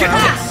is, Get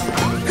clown.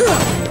 this!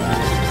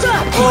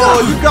 Oh,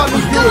 you got me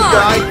good,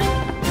 guy.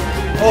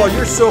 Oh,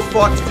 you're so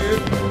fucked, dude.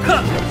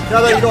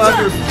 Now that you don't have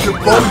your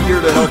buddy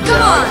here to help you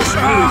out, you're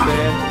screwed,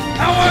 man.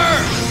 Power!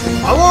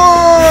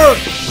 Power!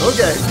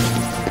 Okay.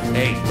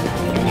 Hey,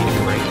 you need a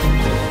break.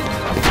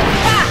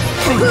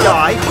 Hey,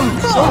 guy.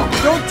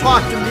 Don't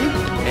talk to me.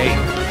 Hey,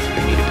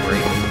 you need a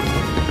break.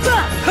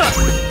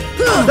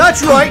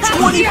 That's right,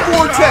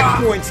 24 tech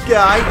points,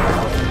 guy.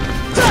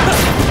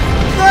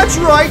 That's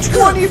right,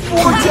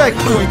 24 tech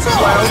points,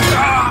 clown.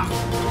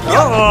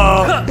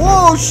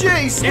 Whoa, shit,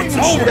 he's swinging It's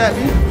shit over. at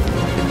me.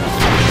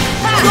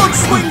 Don't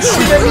swing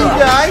shit at me,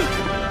 guy.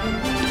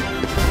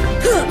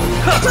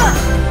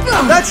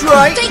 That's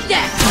right. Take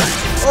that!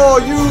 Oh,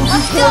 you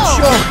poor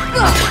chump.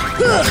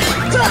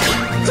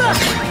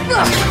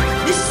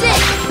 This is it!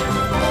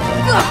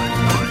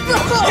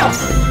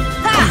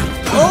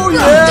 Oh, Take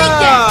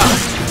yeah.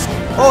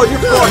 that! Oh, you're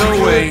fucking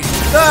No way.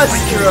 That's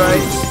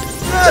right.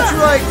 That's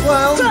right,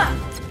 clown.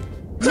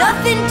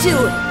 Nothing to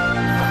it!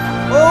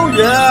 Oh,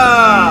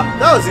 yeah.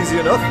 That was easy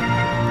enough.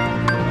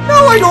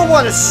 No, I don't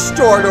want to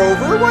start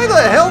over. Why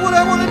the hell would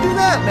I want to do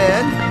that,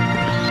 man?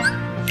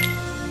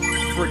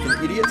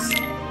 Freaking idiots.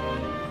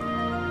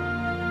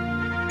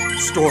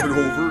 Start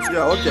over.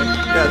 Yeah, okay.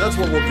 Yeah, that's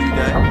what we'll do,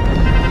 guy.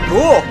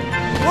 Cool.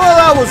 Well,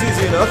 that was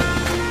easy enough.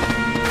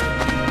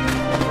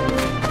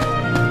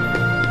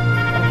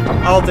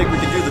 I don't think we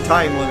can do the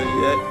time limit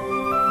yet.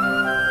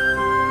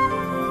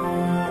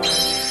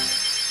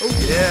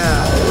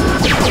 Yeah.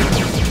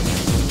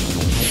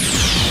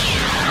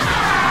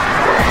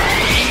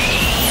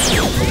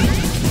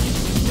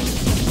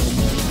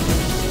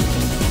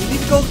 We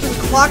need to go to the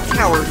clock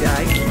tower,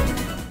 guys.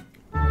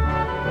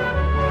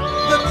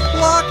 The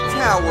clock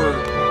tower.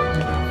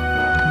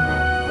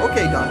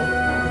 Okay, Donald.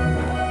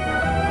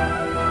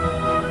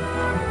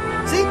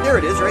 See, there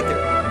it is, right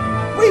there.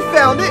 We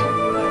found it.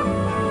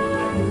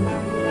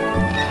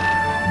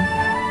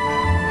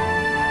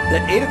 The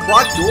 8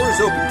 o'clock door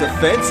is open.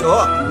 Defense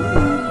up.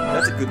 Ooh,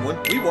 that's a good one.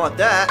 We want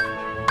that.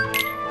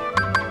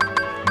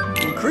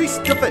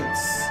 Increased defense.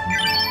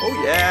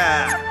 Oh,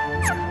 yeah.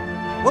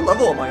 What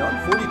level am I on?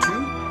 42?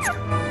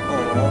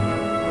 Oh.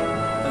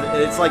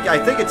 It's like, I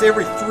think it's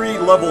every 3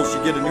 levels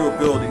you get a new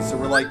ability. So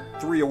we're like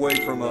 3 away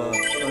from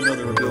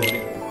another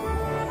ability.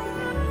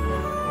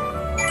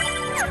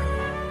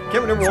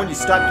 Can't remember when you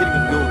stopped getting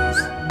abilities.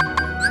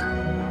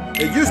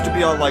 It used to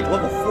be on like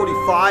level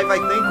 45, I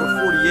think, or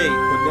 48,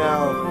 but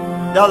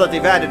now that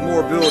they've added more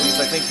abilities,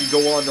 I think you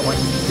go on to like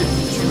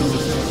 52 or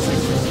 56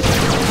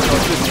 or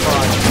 55.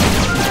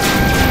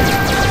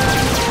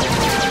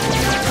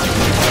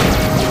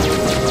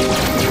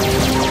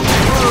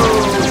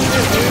 Oh,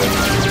 shit, dude.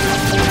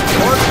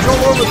 Mark's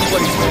all over the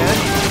place, man.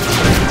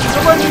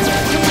 Somebody needs to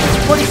clean this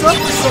place up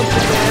or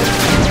something,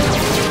 man.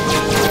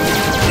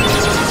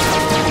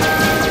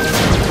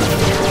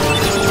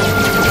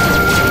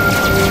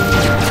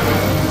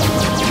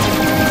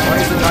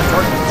 Not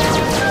targeting.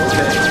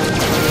 Okay.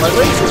 My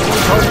lasers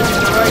were targeting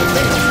the right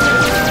things,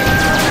 man.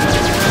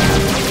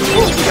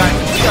 Whoa, we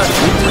got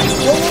blueprints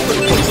all over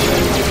the place,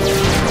 man.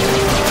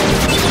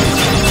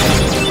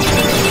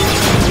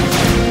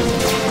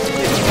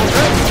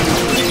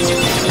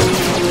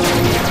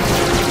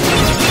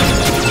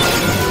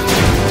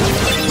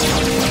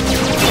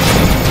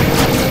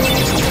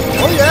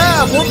 Oh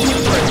yeah, more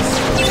blueprints.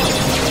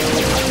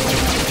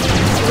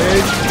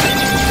 Wait.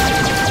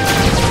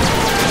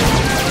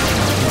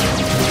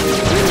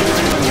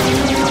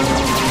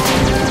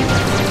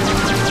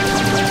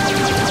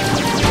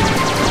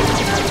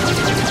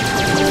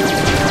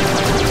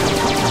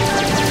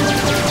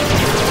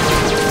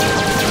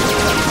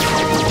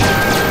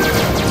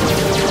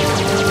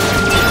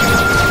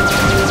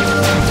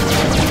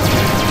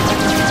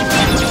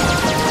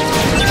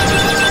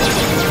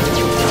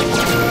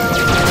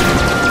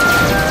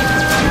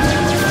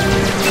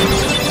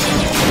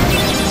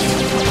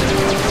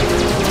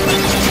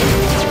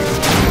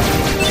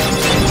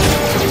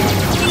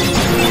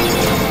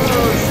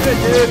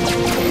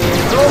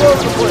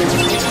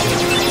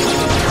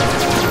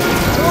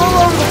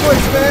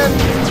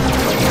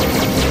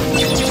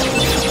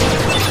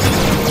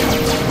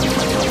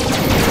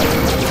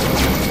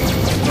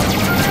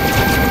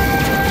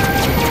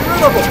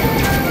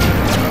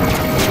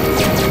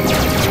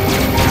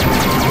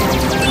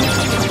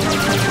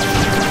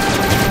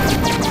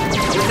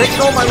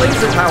 Taking all my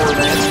laser power,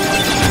 man.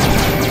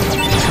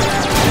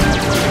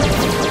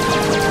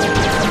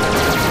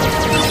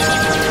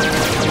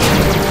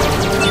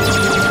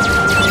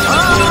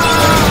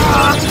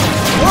 Ah!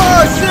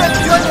 Oh shit!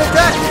 Trying to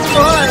attack me from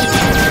behind.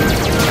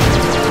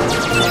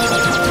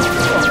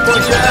 Oh,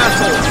 bunch of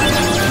assholes.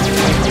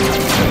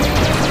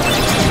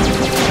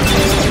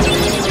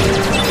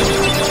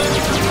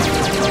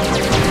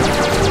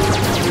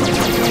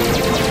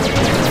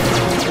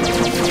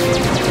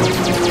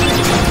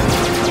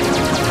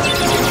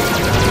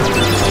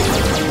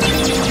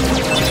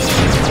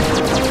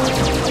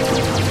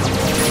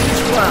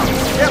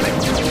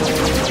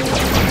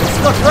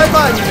 Stuck right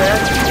by you, man.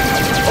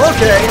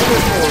 Okay, and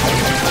there's more.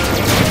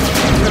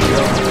 There we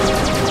go.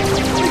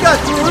 We got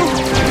through.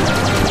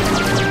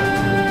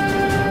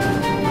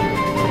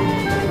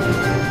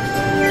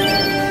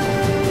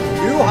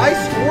 New high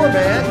score,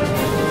 man.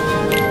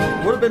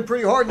 Would have been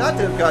pretty hard not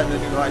to have gotten a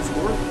new high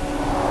score.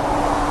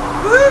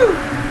 Woo!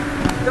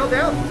 Fell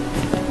down.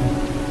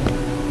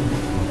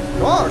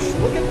 Gosh,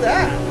 look at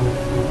that.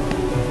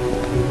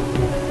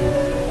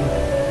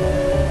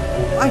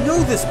 I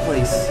know this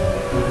place.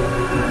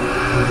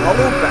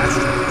 Hollow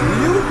Bastion, do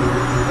you?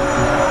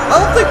 I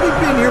don't think we've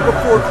been here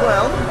before,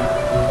 Clown.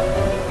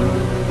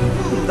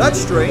 That's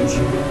strange.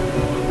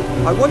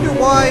 I wonder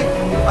why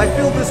I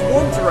feel this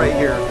warmth right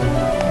here.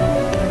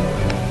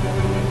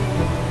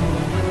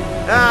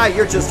 Ah,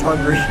 you're just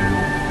hungry.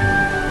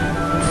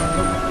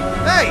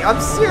 Hey, I'm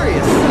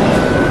serious.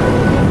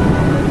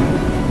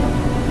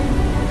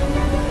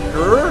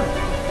 Grr?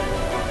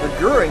 They're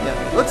grrring at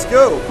me. Let's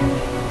go.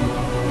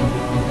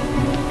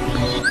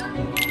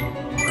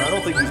 I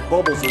don't think these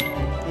bubbles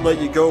will let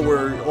you go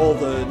where all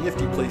the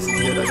nifty places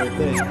get, I don't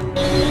think.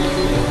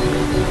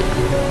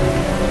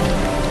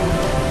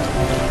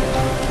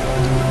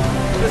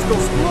 Let's go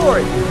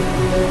exploring.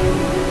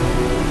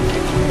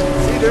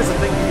 See, there's a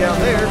thingy down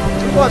there.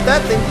 We want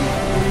that thingy.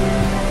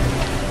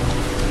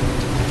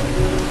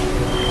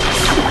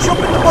 Jump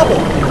in the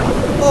bubble.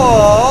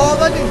 Oh,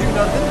 that didn't do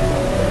nothing.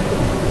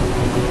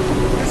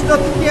 There's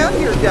nothing down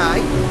here, guy.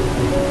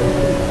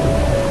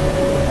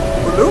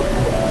 Bloop.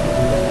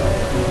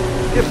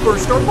 It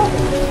burst our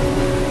bubble.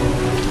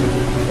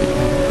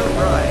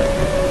 Alright.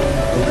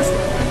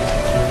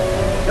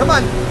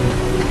 on.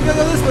 We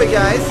gotta go this way,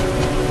 guys.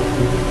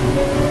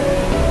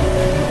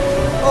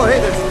 Oh, hey,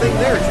 there's a thing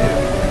there, too.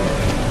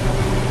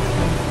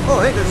 Oh,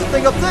 hey, there's a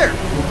thing up there.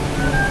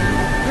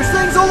 There's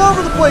things all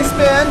over the place,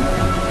 man.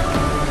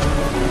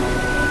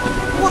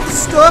 What the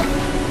stuff?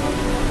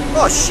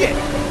 Oh, shit.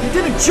 You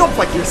didn't jump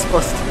like you're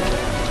supposed to.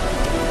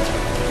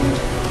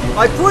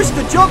 I pushed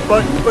the jump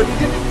button, but he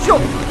didn't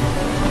jump.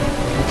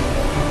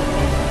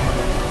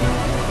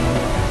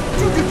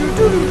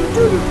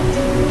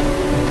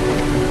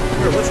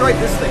 Here, let's ride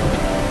this thing.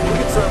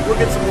 We'll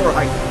get some more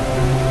height.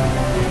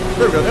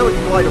 There we go. Now we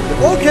can glide over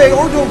there. Okay,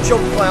 or don't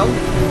jump, clown.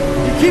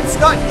 He keeps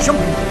not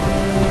jumping.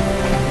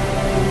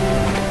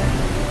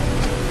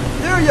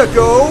 There you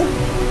go.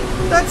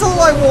 That's all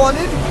I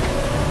wanted.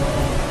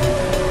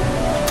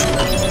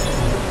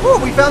 Oh,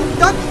 we found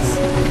ducks.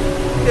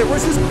 Okay,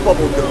 where's this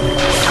bubble going?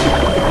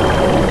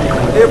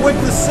 It went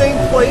to the same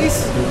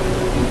place?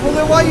 Well,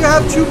 then why you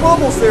have two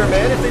bubbles there,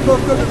 man, if they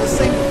both go to the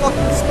same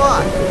fucking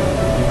spot?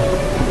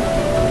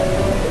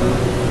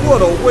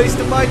 What a waste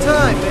of my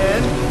time,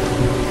 man.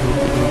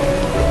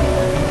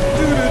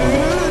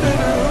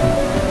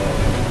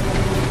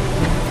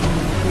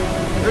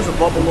 There's a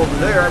bubble over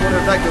there. I wonder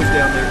if that goes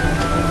down there.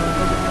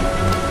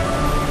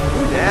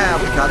 Ooh, yeah,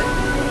 we got it.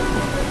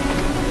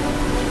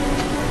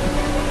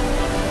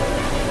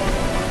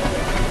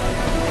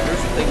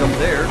 There's a thing up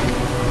there.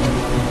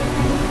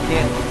 I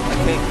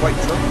can't quite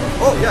jump.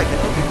 Oh, yeah, I can.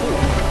 Okay, cool.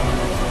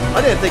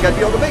 I didn't think I'd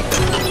be able to make that.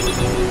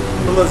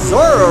 The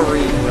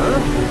Lazarine, huh?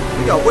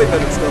 We got way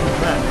better stuff than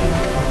that.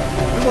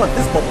 We want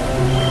this bubble.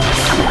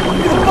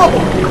 Look at the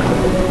bubble!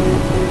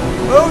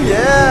 Oh,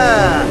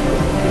 yeah!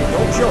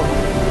 Don't jump.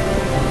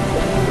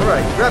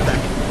 Alright, grab that.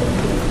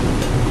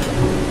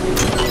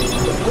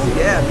 Oh,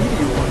 yeah,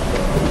 Meteor.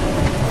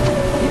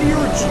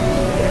 Meteor G.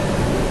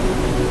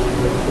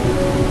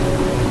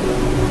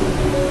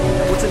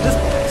 What's in this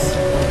box?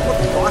 What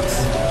the box?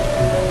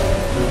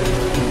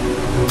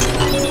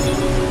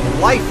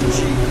 Life G.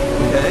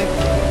 Okay.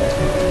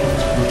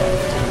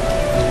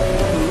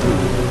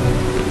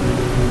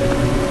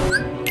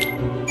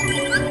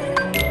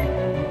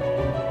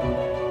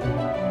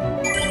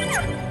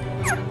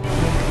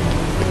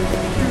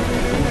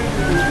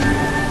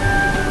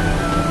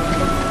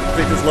 I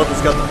think this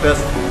level's got the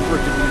best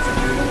freaking music,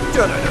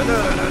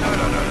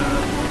 dude.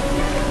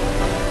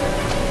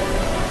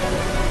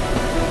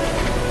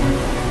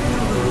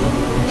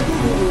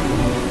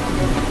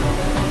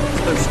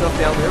 There's stuff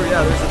down there.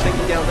 Yeah, there's a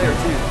thingy down there,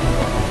 too.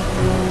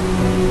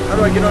 How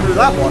do I get under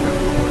that water?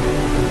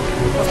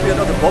 Must be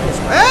another bubble.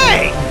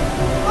 Hey!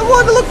 I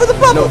wanted to look for the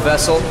bubble! No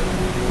vessel,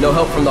 no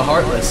help from the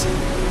Heartless.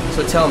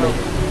 So tell me,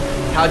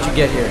 how'd you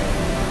get here?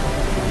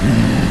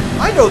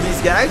 I know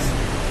these guys.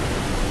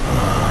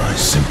 I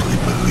simply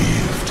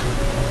believed.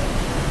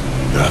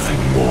 Nothing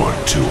more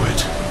to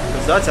it.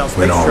 Because that's how space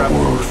when our travel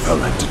world works.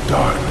 fell into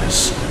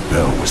darkness,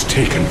 Belle was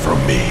taken from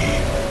me.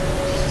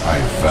 I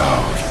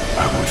vowed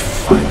I would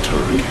find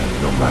her again,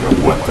 no matter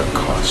what the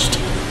cost.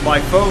 My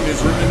phone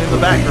is ringing in the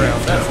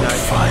background. That's I would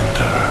nice. find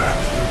her.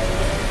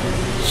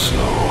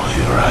 So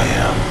here I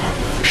am.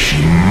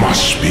 She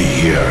must be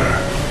here.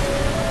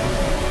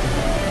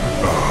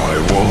 I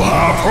will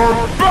have her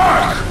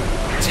back!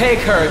 Take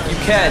her if you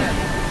can.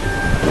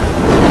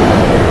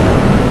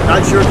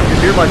 Not sure if you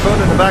can hear my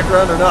phone in the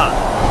background or not.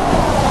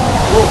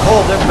 We'll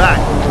call them back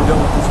when we're done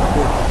with this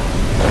recording.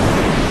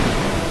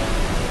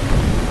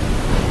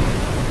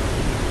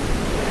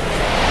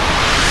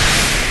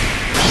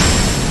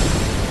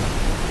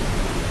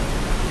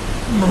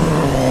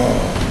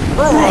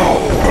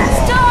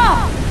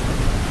 Stop!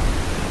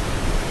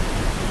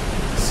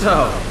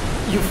 So,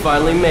 you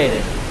finally made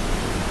it.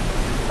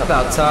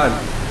 About time.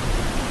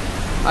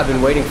 I've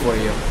been waiting for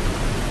you.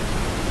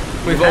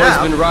 We've always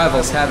been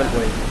rivals, haven't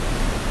we?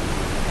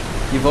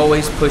 You've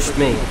always pushed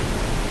me,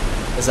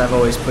 as I've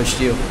always pushed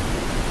you.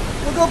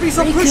 Well, don't be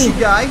so pushy,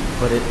 guy.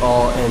 But it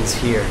all ends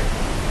here.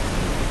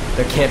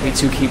 There can't be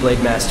two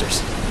Keyblade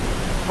Masters.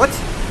 What?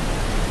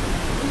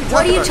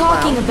 What are you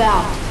talking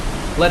about?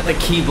 Let the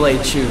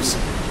Keyblade choose.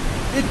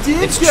 It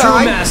did, It's guy.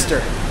 true master.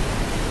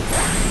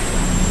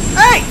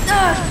 Hey!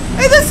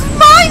 Hey, this is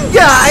mine,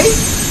 guy!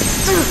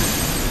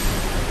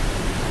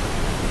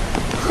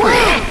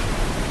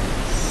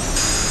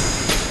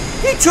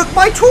 He took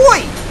my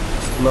toy!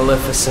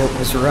 Maleficent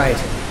is right.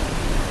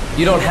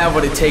 You don't have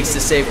what it takes to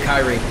save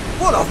Kairi.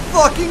 What a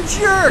fucking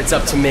jerk! It's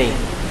up to me.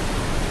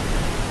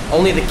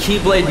 Only the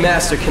Keyblade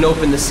Master can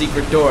open the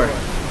secret door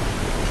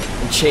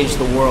and change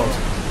the world.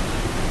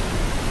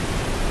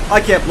 I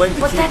can't blame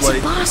the But that's Keyblade.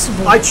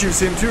 impossible. I choose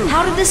him too.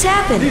 How did this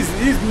happen?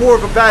 He's more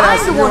of a badass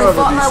I'm than the one your who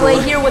other fought my way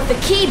Venusaur. here with the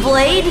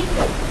Keyblade.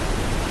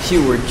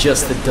 You were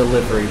just the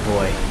delivery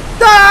boy.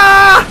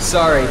 Ah!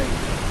 Sorry,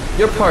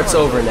 your part's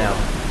over now.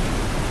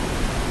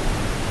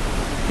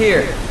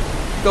 Here,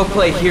 go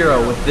play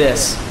hero with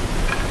this.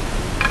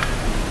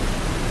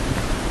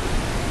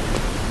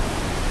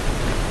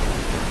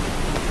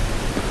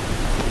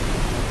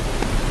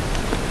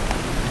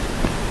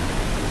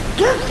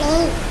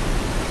 Goofy,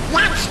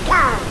 let's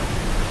go.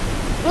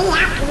 We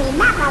have to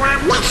remember our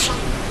mission.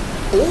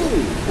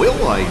 Oh,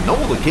 well, I know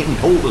the king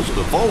told us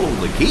to follow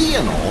the key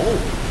and all,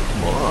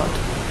 but...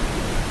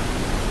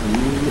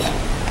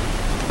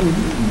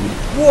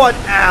 What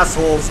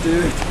assholes,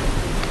 dude?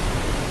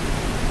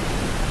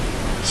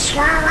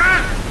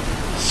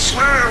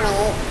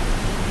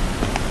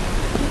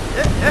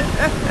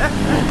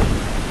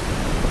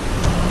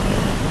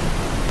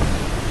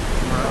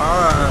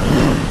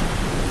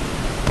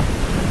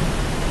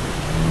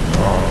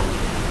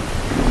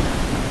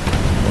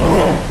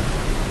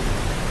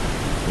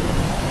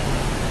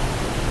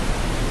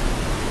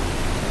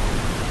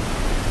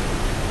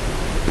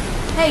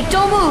 Hey,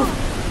 don't move!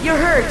 You're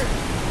hurt.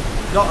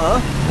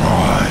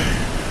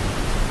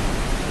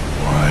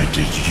 Why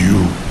did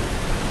you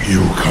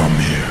come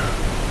here?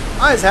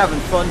 I was having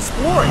fun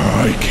exploring.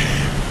 I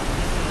came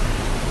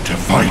to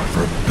fight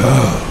for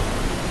Belle.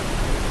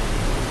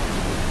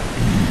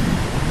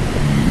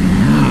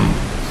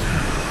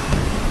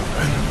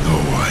 And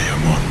though I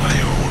am on my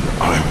own,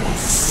 I will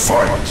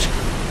fight.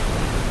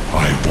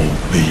 I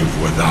won't leave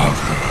without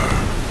her.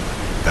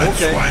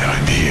 That's why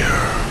I'm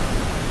here.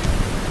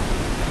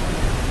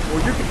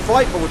 Well, you can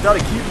fight, but without a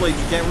Keyblade,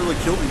 you can't really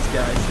kill these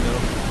guys, you know?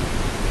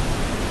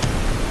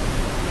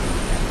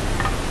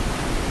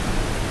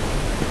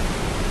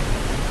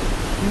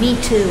 Me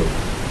too.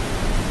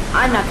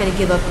 I'm not gonna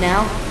give up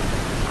now.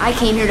 I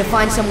came here to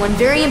find someone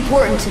very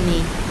important to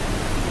me.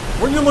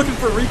 Weren't you looking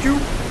for Riku?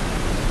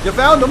 You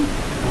found him.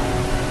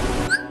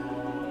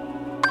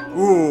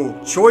 Ooh,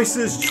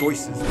 choices.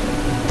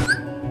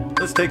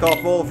 Let's take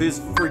off all of his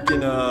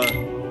freaking,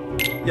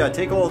 yeah,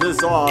 take all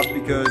this off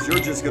because you're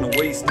just gonna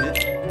waste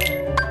it.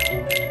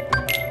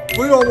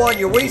 We don't want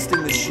you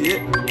wasting the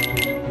shit.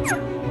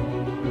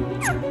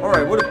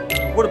 Alright, what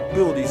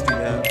abilities do you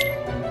have?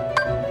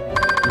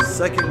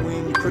 Second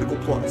wind, critical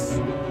plus.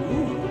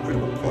 Ooh,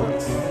 critical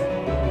plus.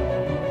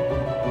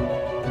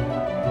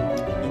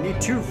 You need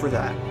 2 for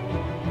that.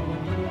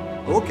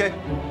 Okay.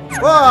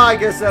 Well, I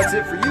guess that's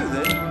it for you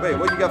then. Wait,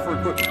 what you got for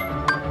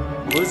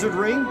equipment? Blizzard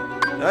ring?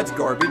 That's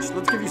garbage.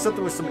 Let's give you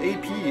something with some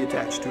AP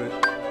attached to it.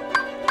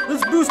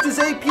 Let's boost his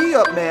AP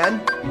up,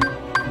 man.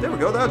 There we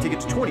go. That'll take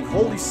it to 20.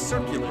 Holy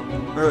circlet.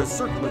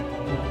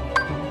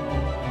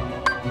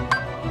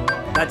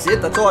 That's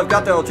it? That's all I've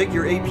got that'll take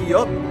your AP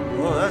up?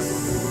 Well, that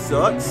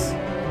sucks.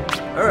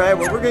 Alright,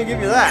 well, we're going to give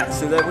you that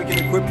so that we can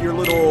equip your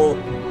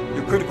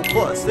critical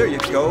plus. There you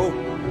go.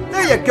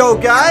 There you go,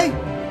 guy.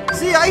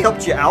 See, I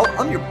helped you out.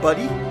 I'm your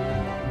buddy.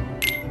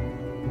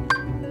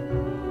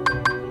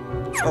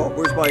 Oh,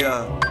 where's my,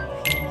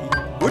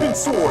 wooden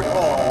sword?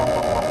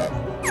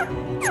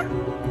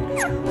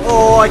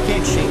 Oh, I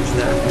can't change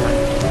that.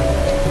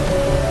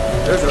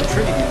 There's our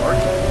Trinity mark.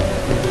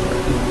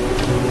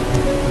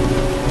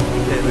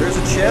 Okay, there's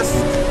a chest.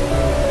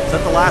 Is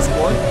that the last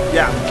one?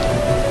 Yeah.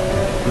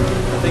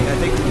 I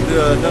think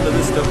none of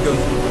this stuff goes.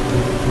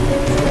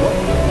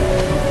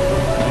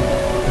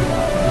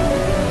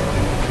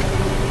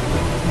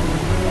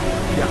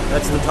 Yeah,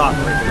 that's the top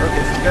right there.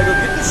 Okay, so we gotta go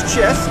get this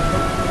chest.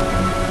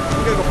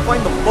 We gotta go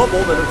find the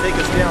bubble that'll take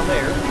us down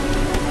there.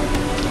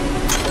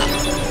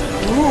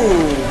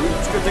 Ooh,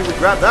 it's a good thing we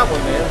grabbed that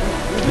one, man.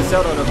 We missed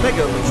out on a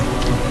mega elixir.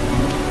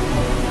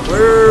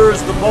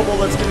 Where's the bubble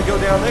that's gonna go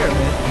down there,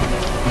 man?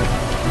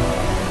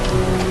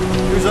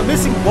 There's a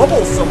missing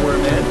bubble somewhere,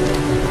 man.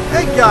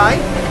 Hey, guy.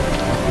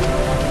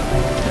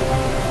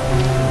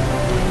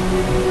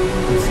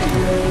 Let's see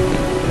here.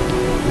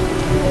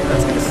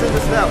 That's gonna send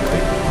us that way.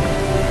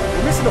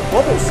 We're missing a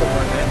bubble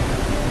somewhere, man.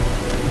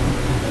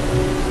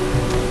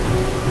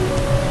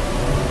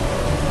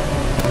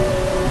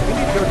 We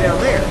need to go down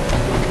there.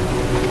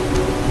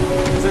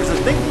 Because there's a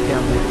thingy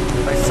down there.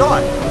 I saw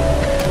it.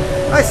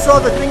 I saw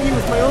the thingy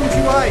with my own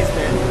 2 eyes,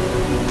 man.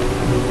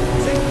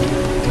 See?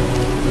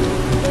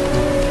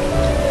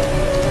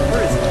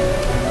 Where is it?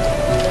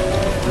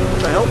 Where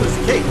the hell is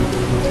the cave?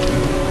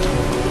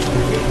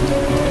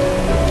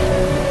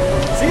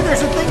 See,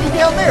 there's a thingy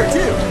down there,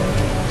 too.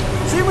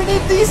 See, we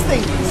need these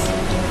thingies.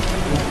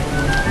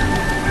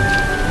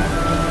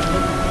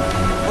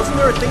 Wasn't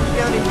there a thingy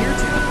down in here,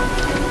 too?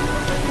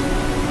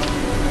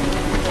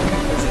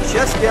 There's a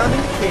chest down in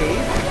the cave.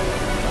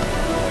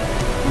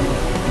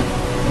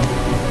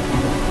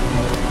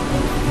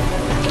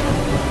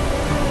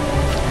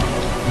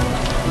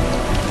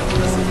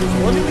 There's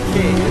one in the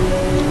cave.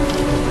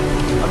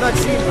 I'm not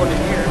seeing one in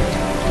here.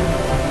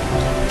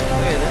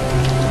 Look at that.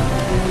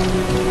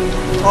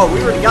 Oh, we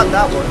already got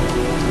that one.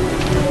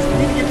 So we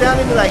need to get down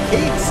into that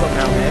cave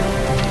somehow, man.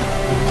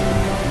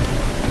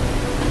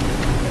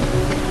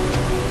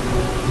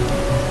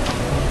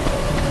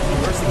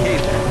 Where's the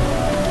cave at?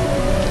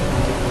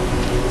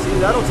 See,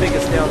 that'll take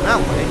us down that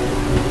way.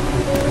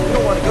 We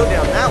don't want to go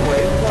down that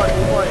way. We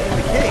want in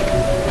the cave.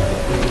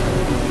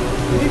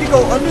 We need to go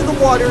under the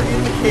water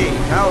in the cave.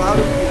 How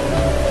do we do that?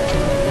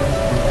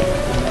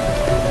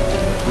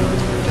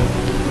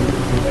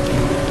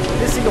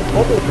 Missing a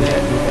bubble,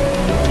 man.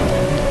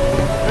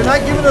 They're not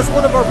giving us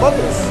one of our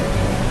bubbles.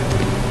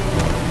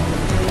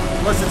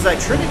 Unless it's that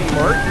Trinity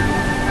mark.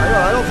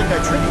 I don't think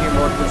that Trinity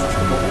mark was just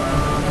a bubble.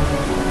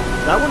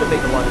 That wouldn't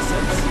make a lot of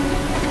sense.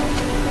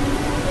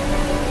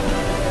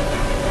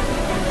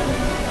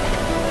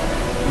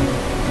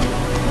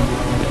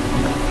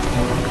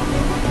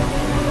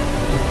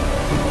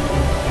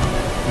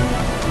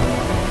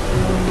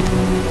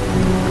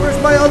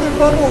 other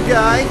bubble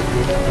guy.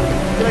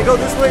 Can I go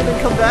this way and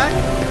then come back?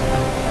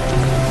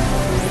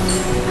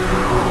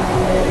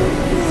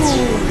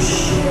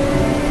 Whoosh.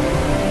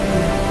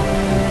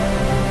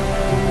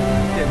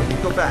 Okay, we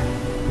can go back.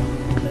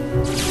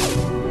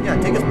 Yeah,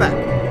 take us back.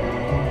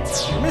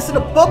 We're missing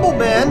a bubble,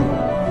 man.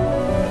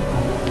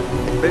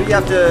 Maybe you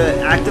have to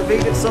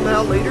activate it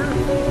somehow later?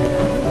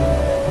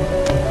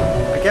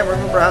 I can't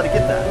remember how to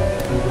get that.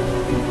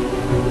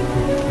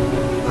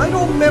 I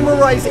don't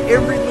memorize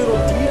every little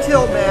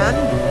detail, man.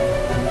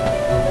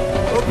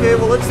 Okay,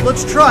 well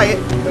let's try it.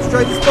 Let's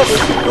try this bubble.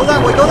 Go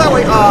that way, go that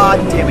way. Ah,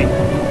 damn it.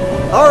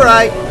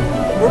 Alright.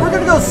 Well, we're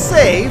gonna go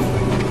save.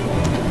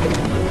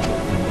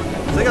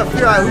 So I gotta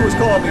figure out who was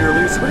calling me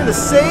earlier. So we're gonna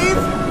save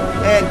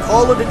and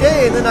call it a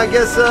day, and then I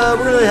guess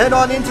we're gonna head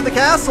on into the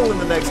castle in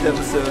the next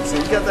episode. So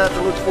you got that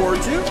to look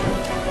forward to.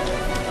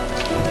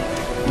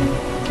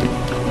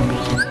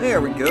 There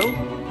we go.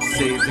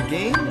 Save the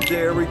game.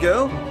 There we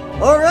go.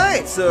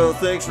 Alright, so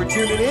thanks for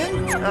tuning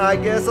in. I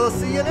guess I'll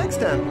see you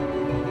next time.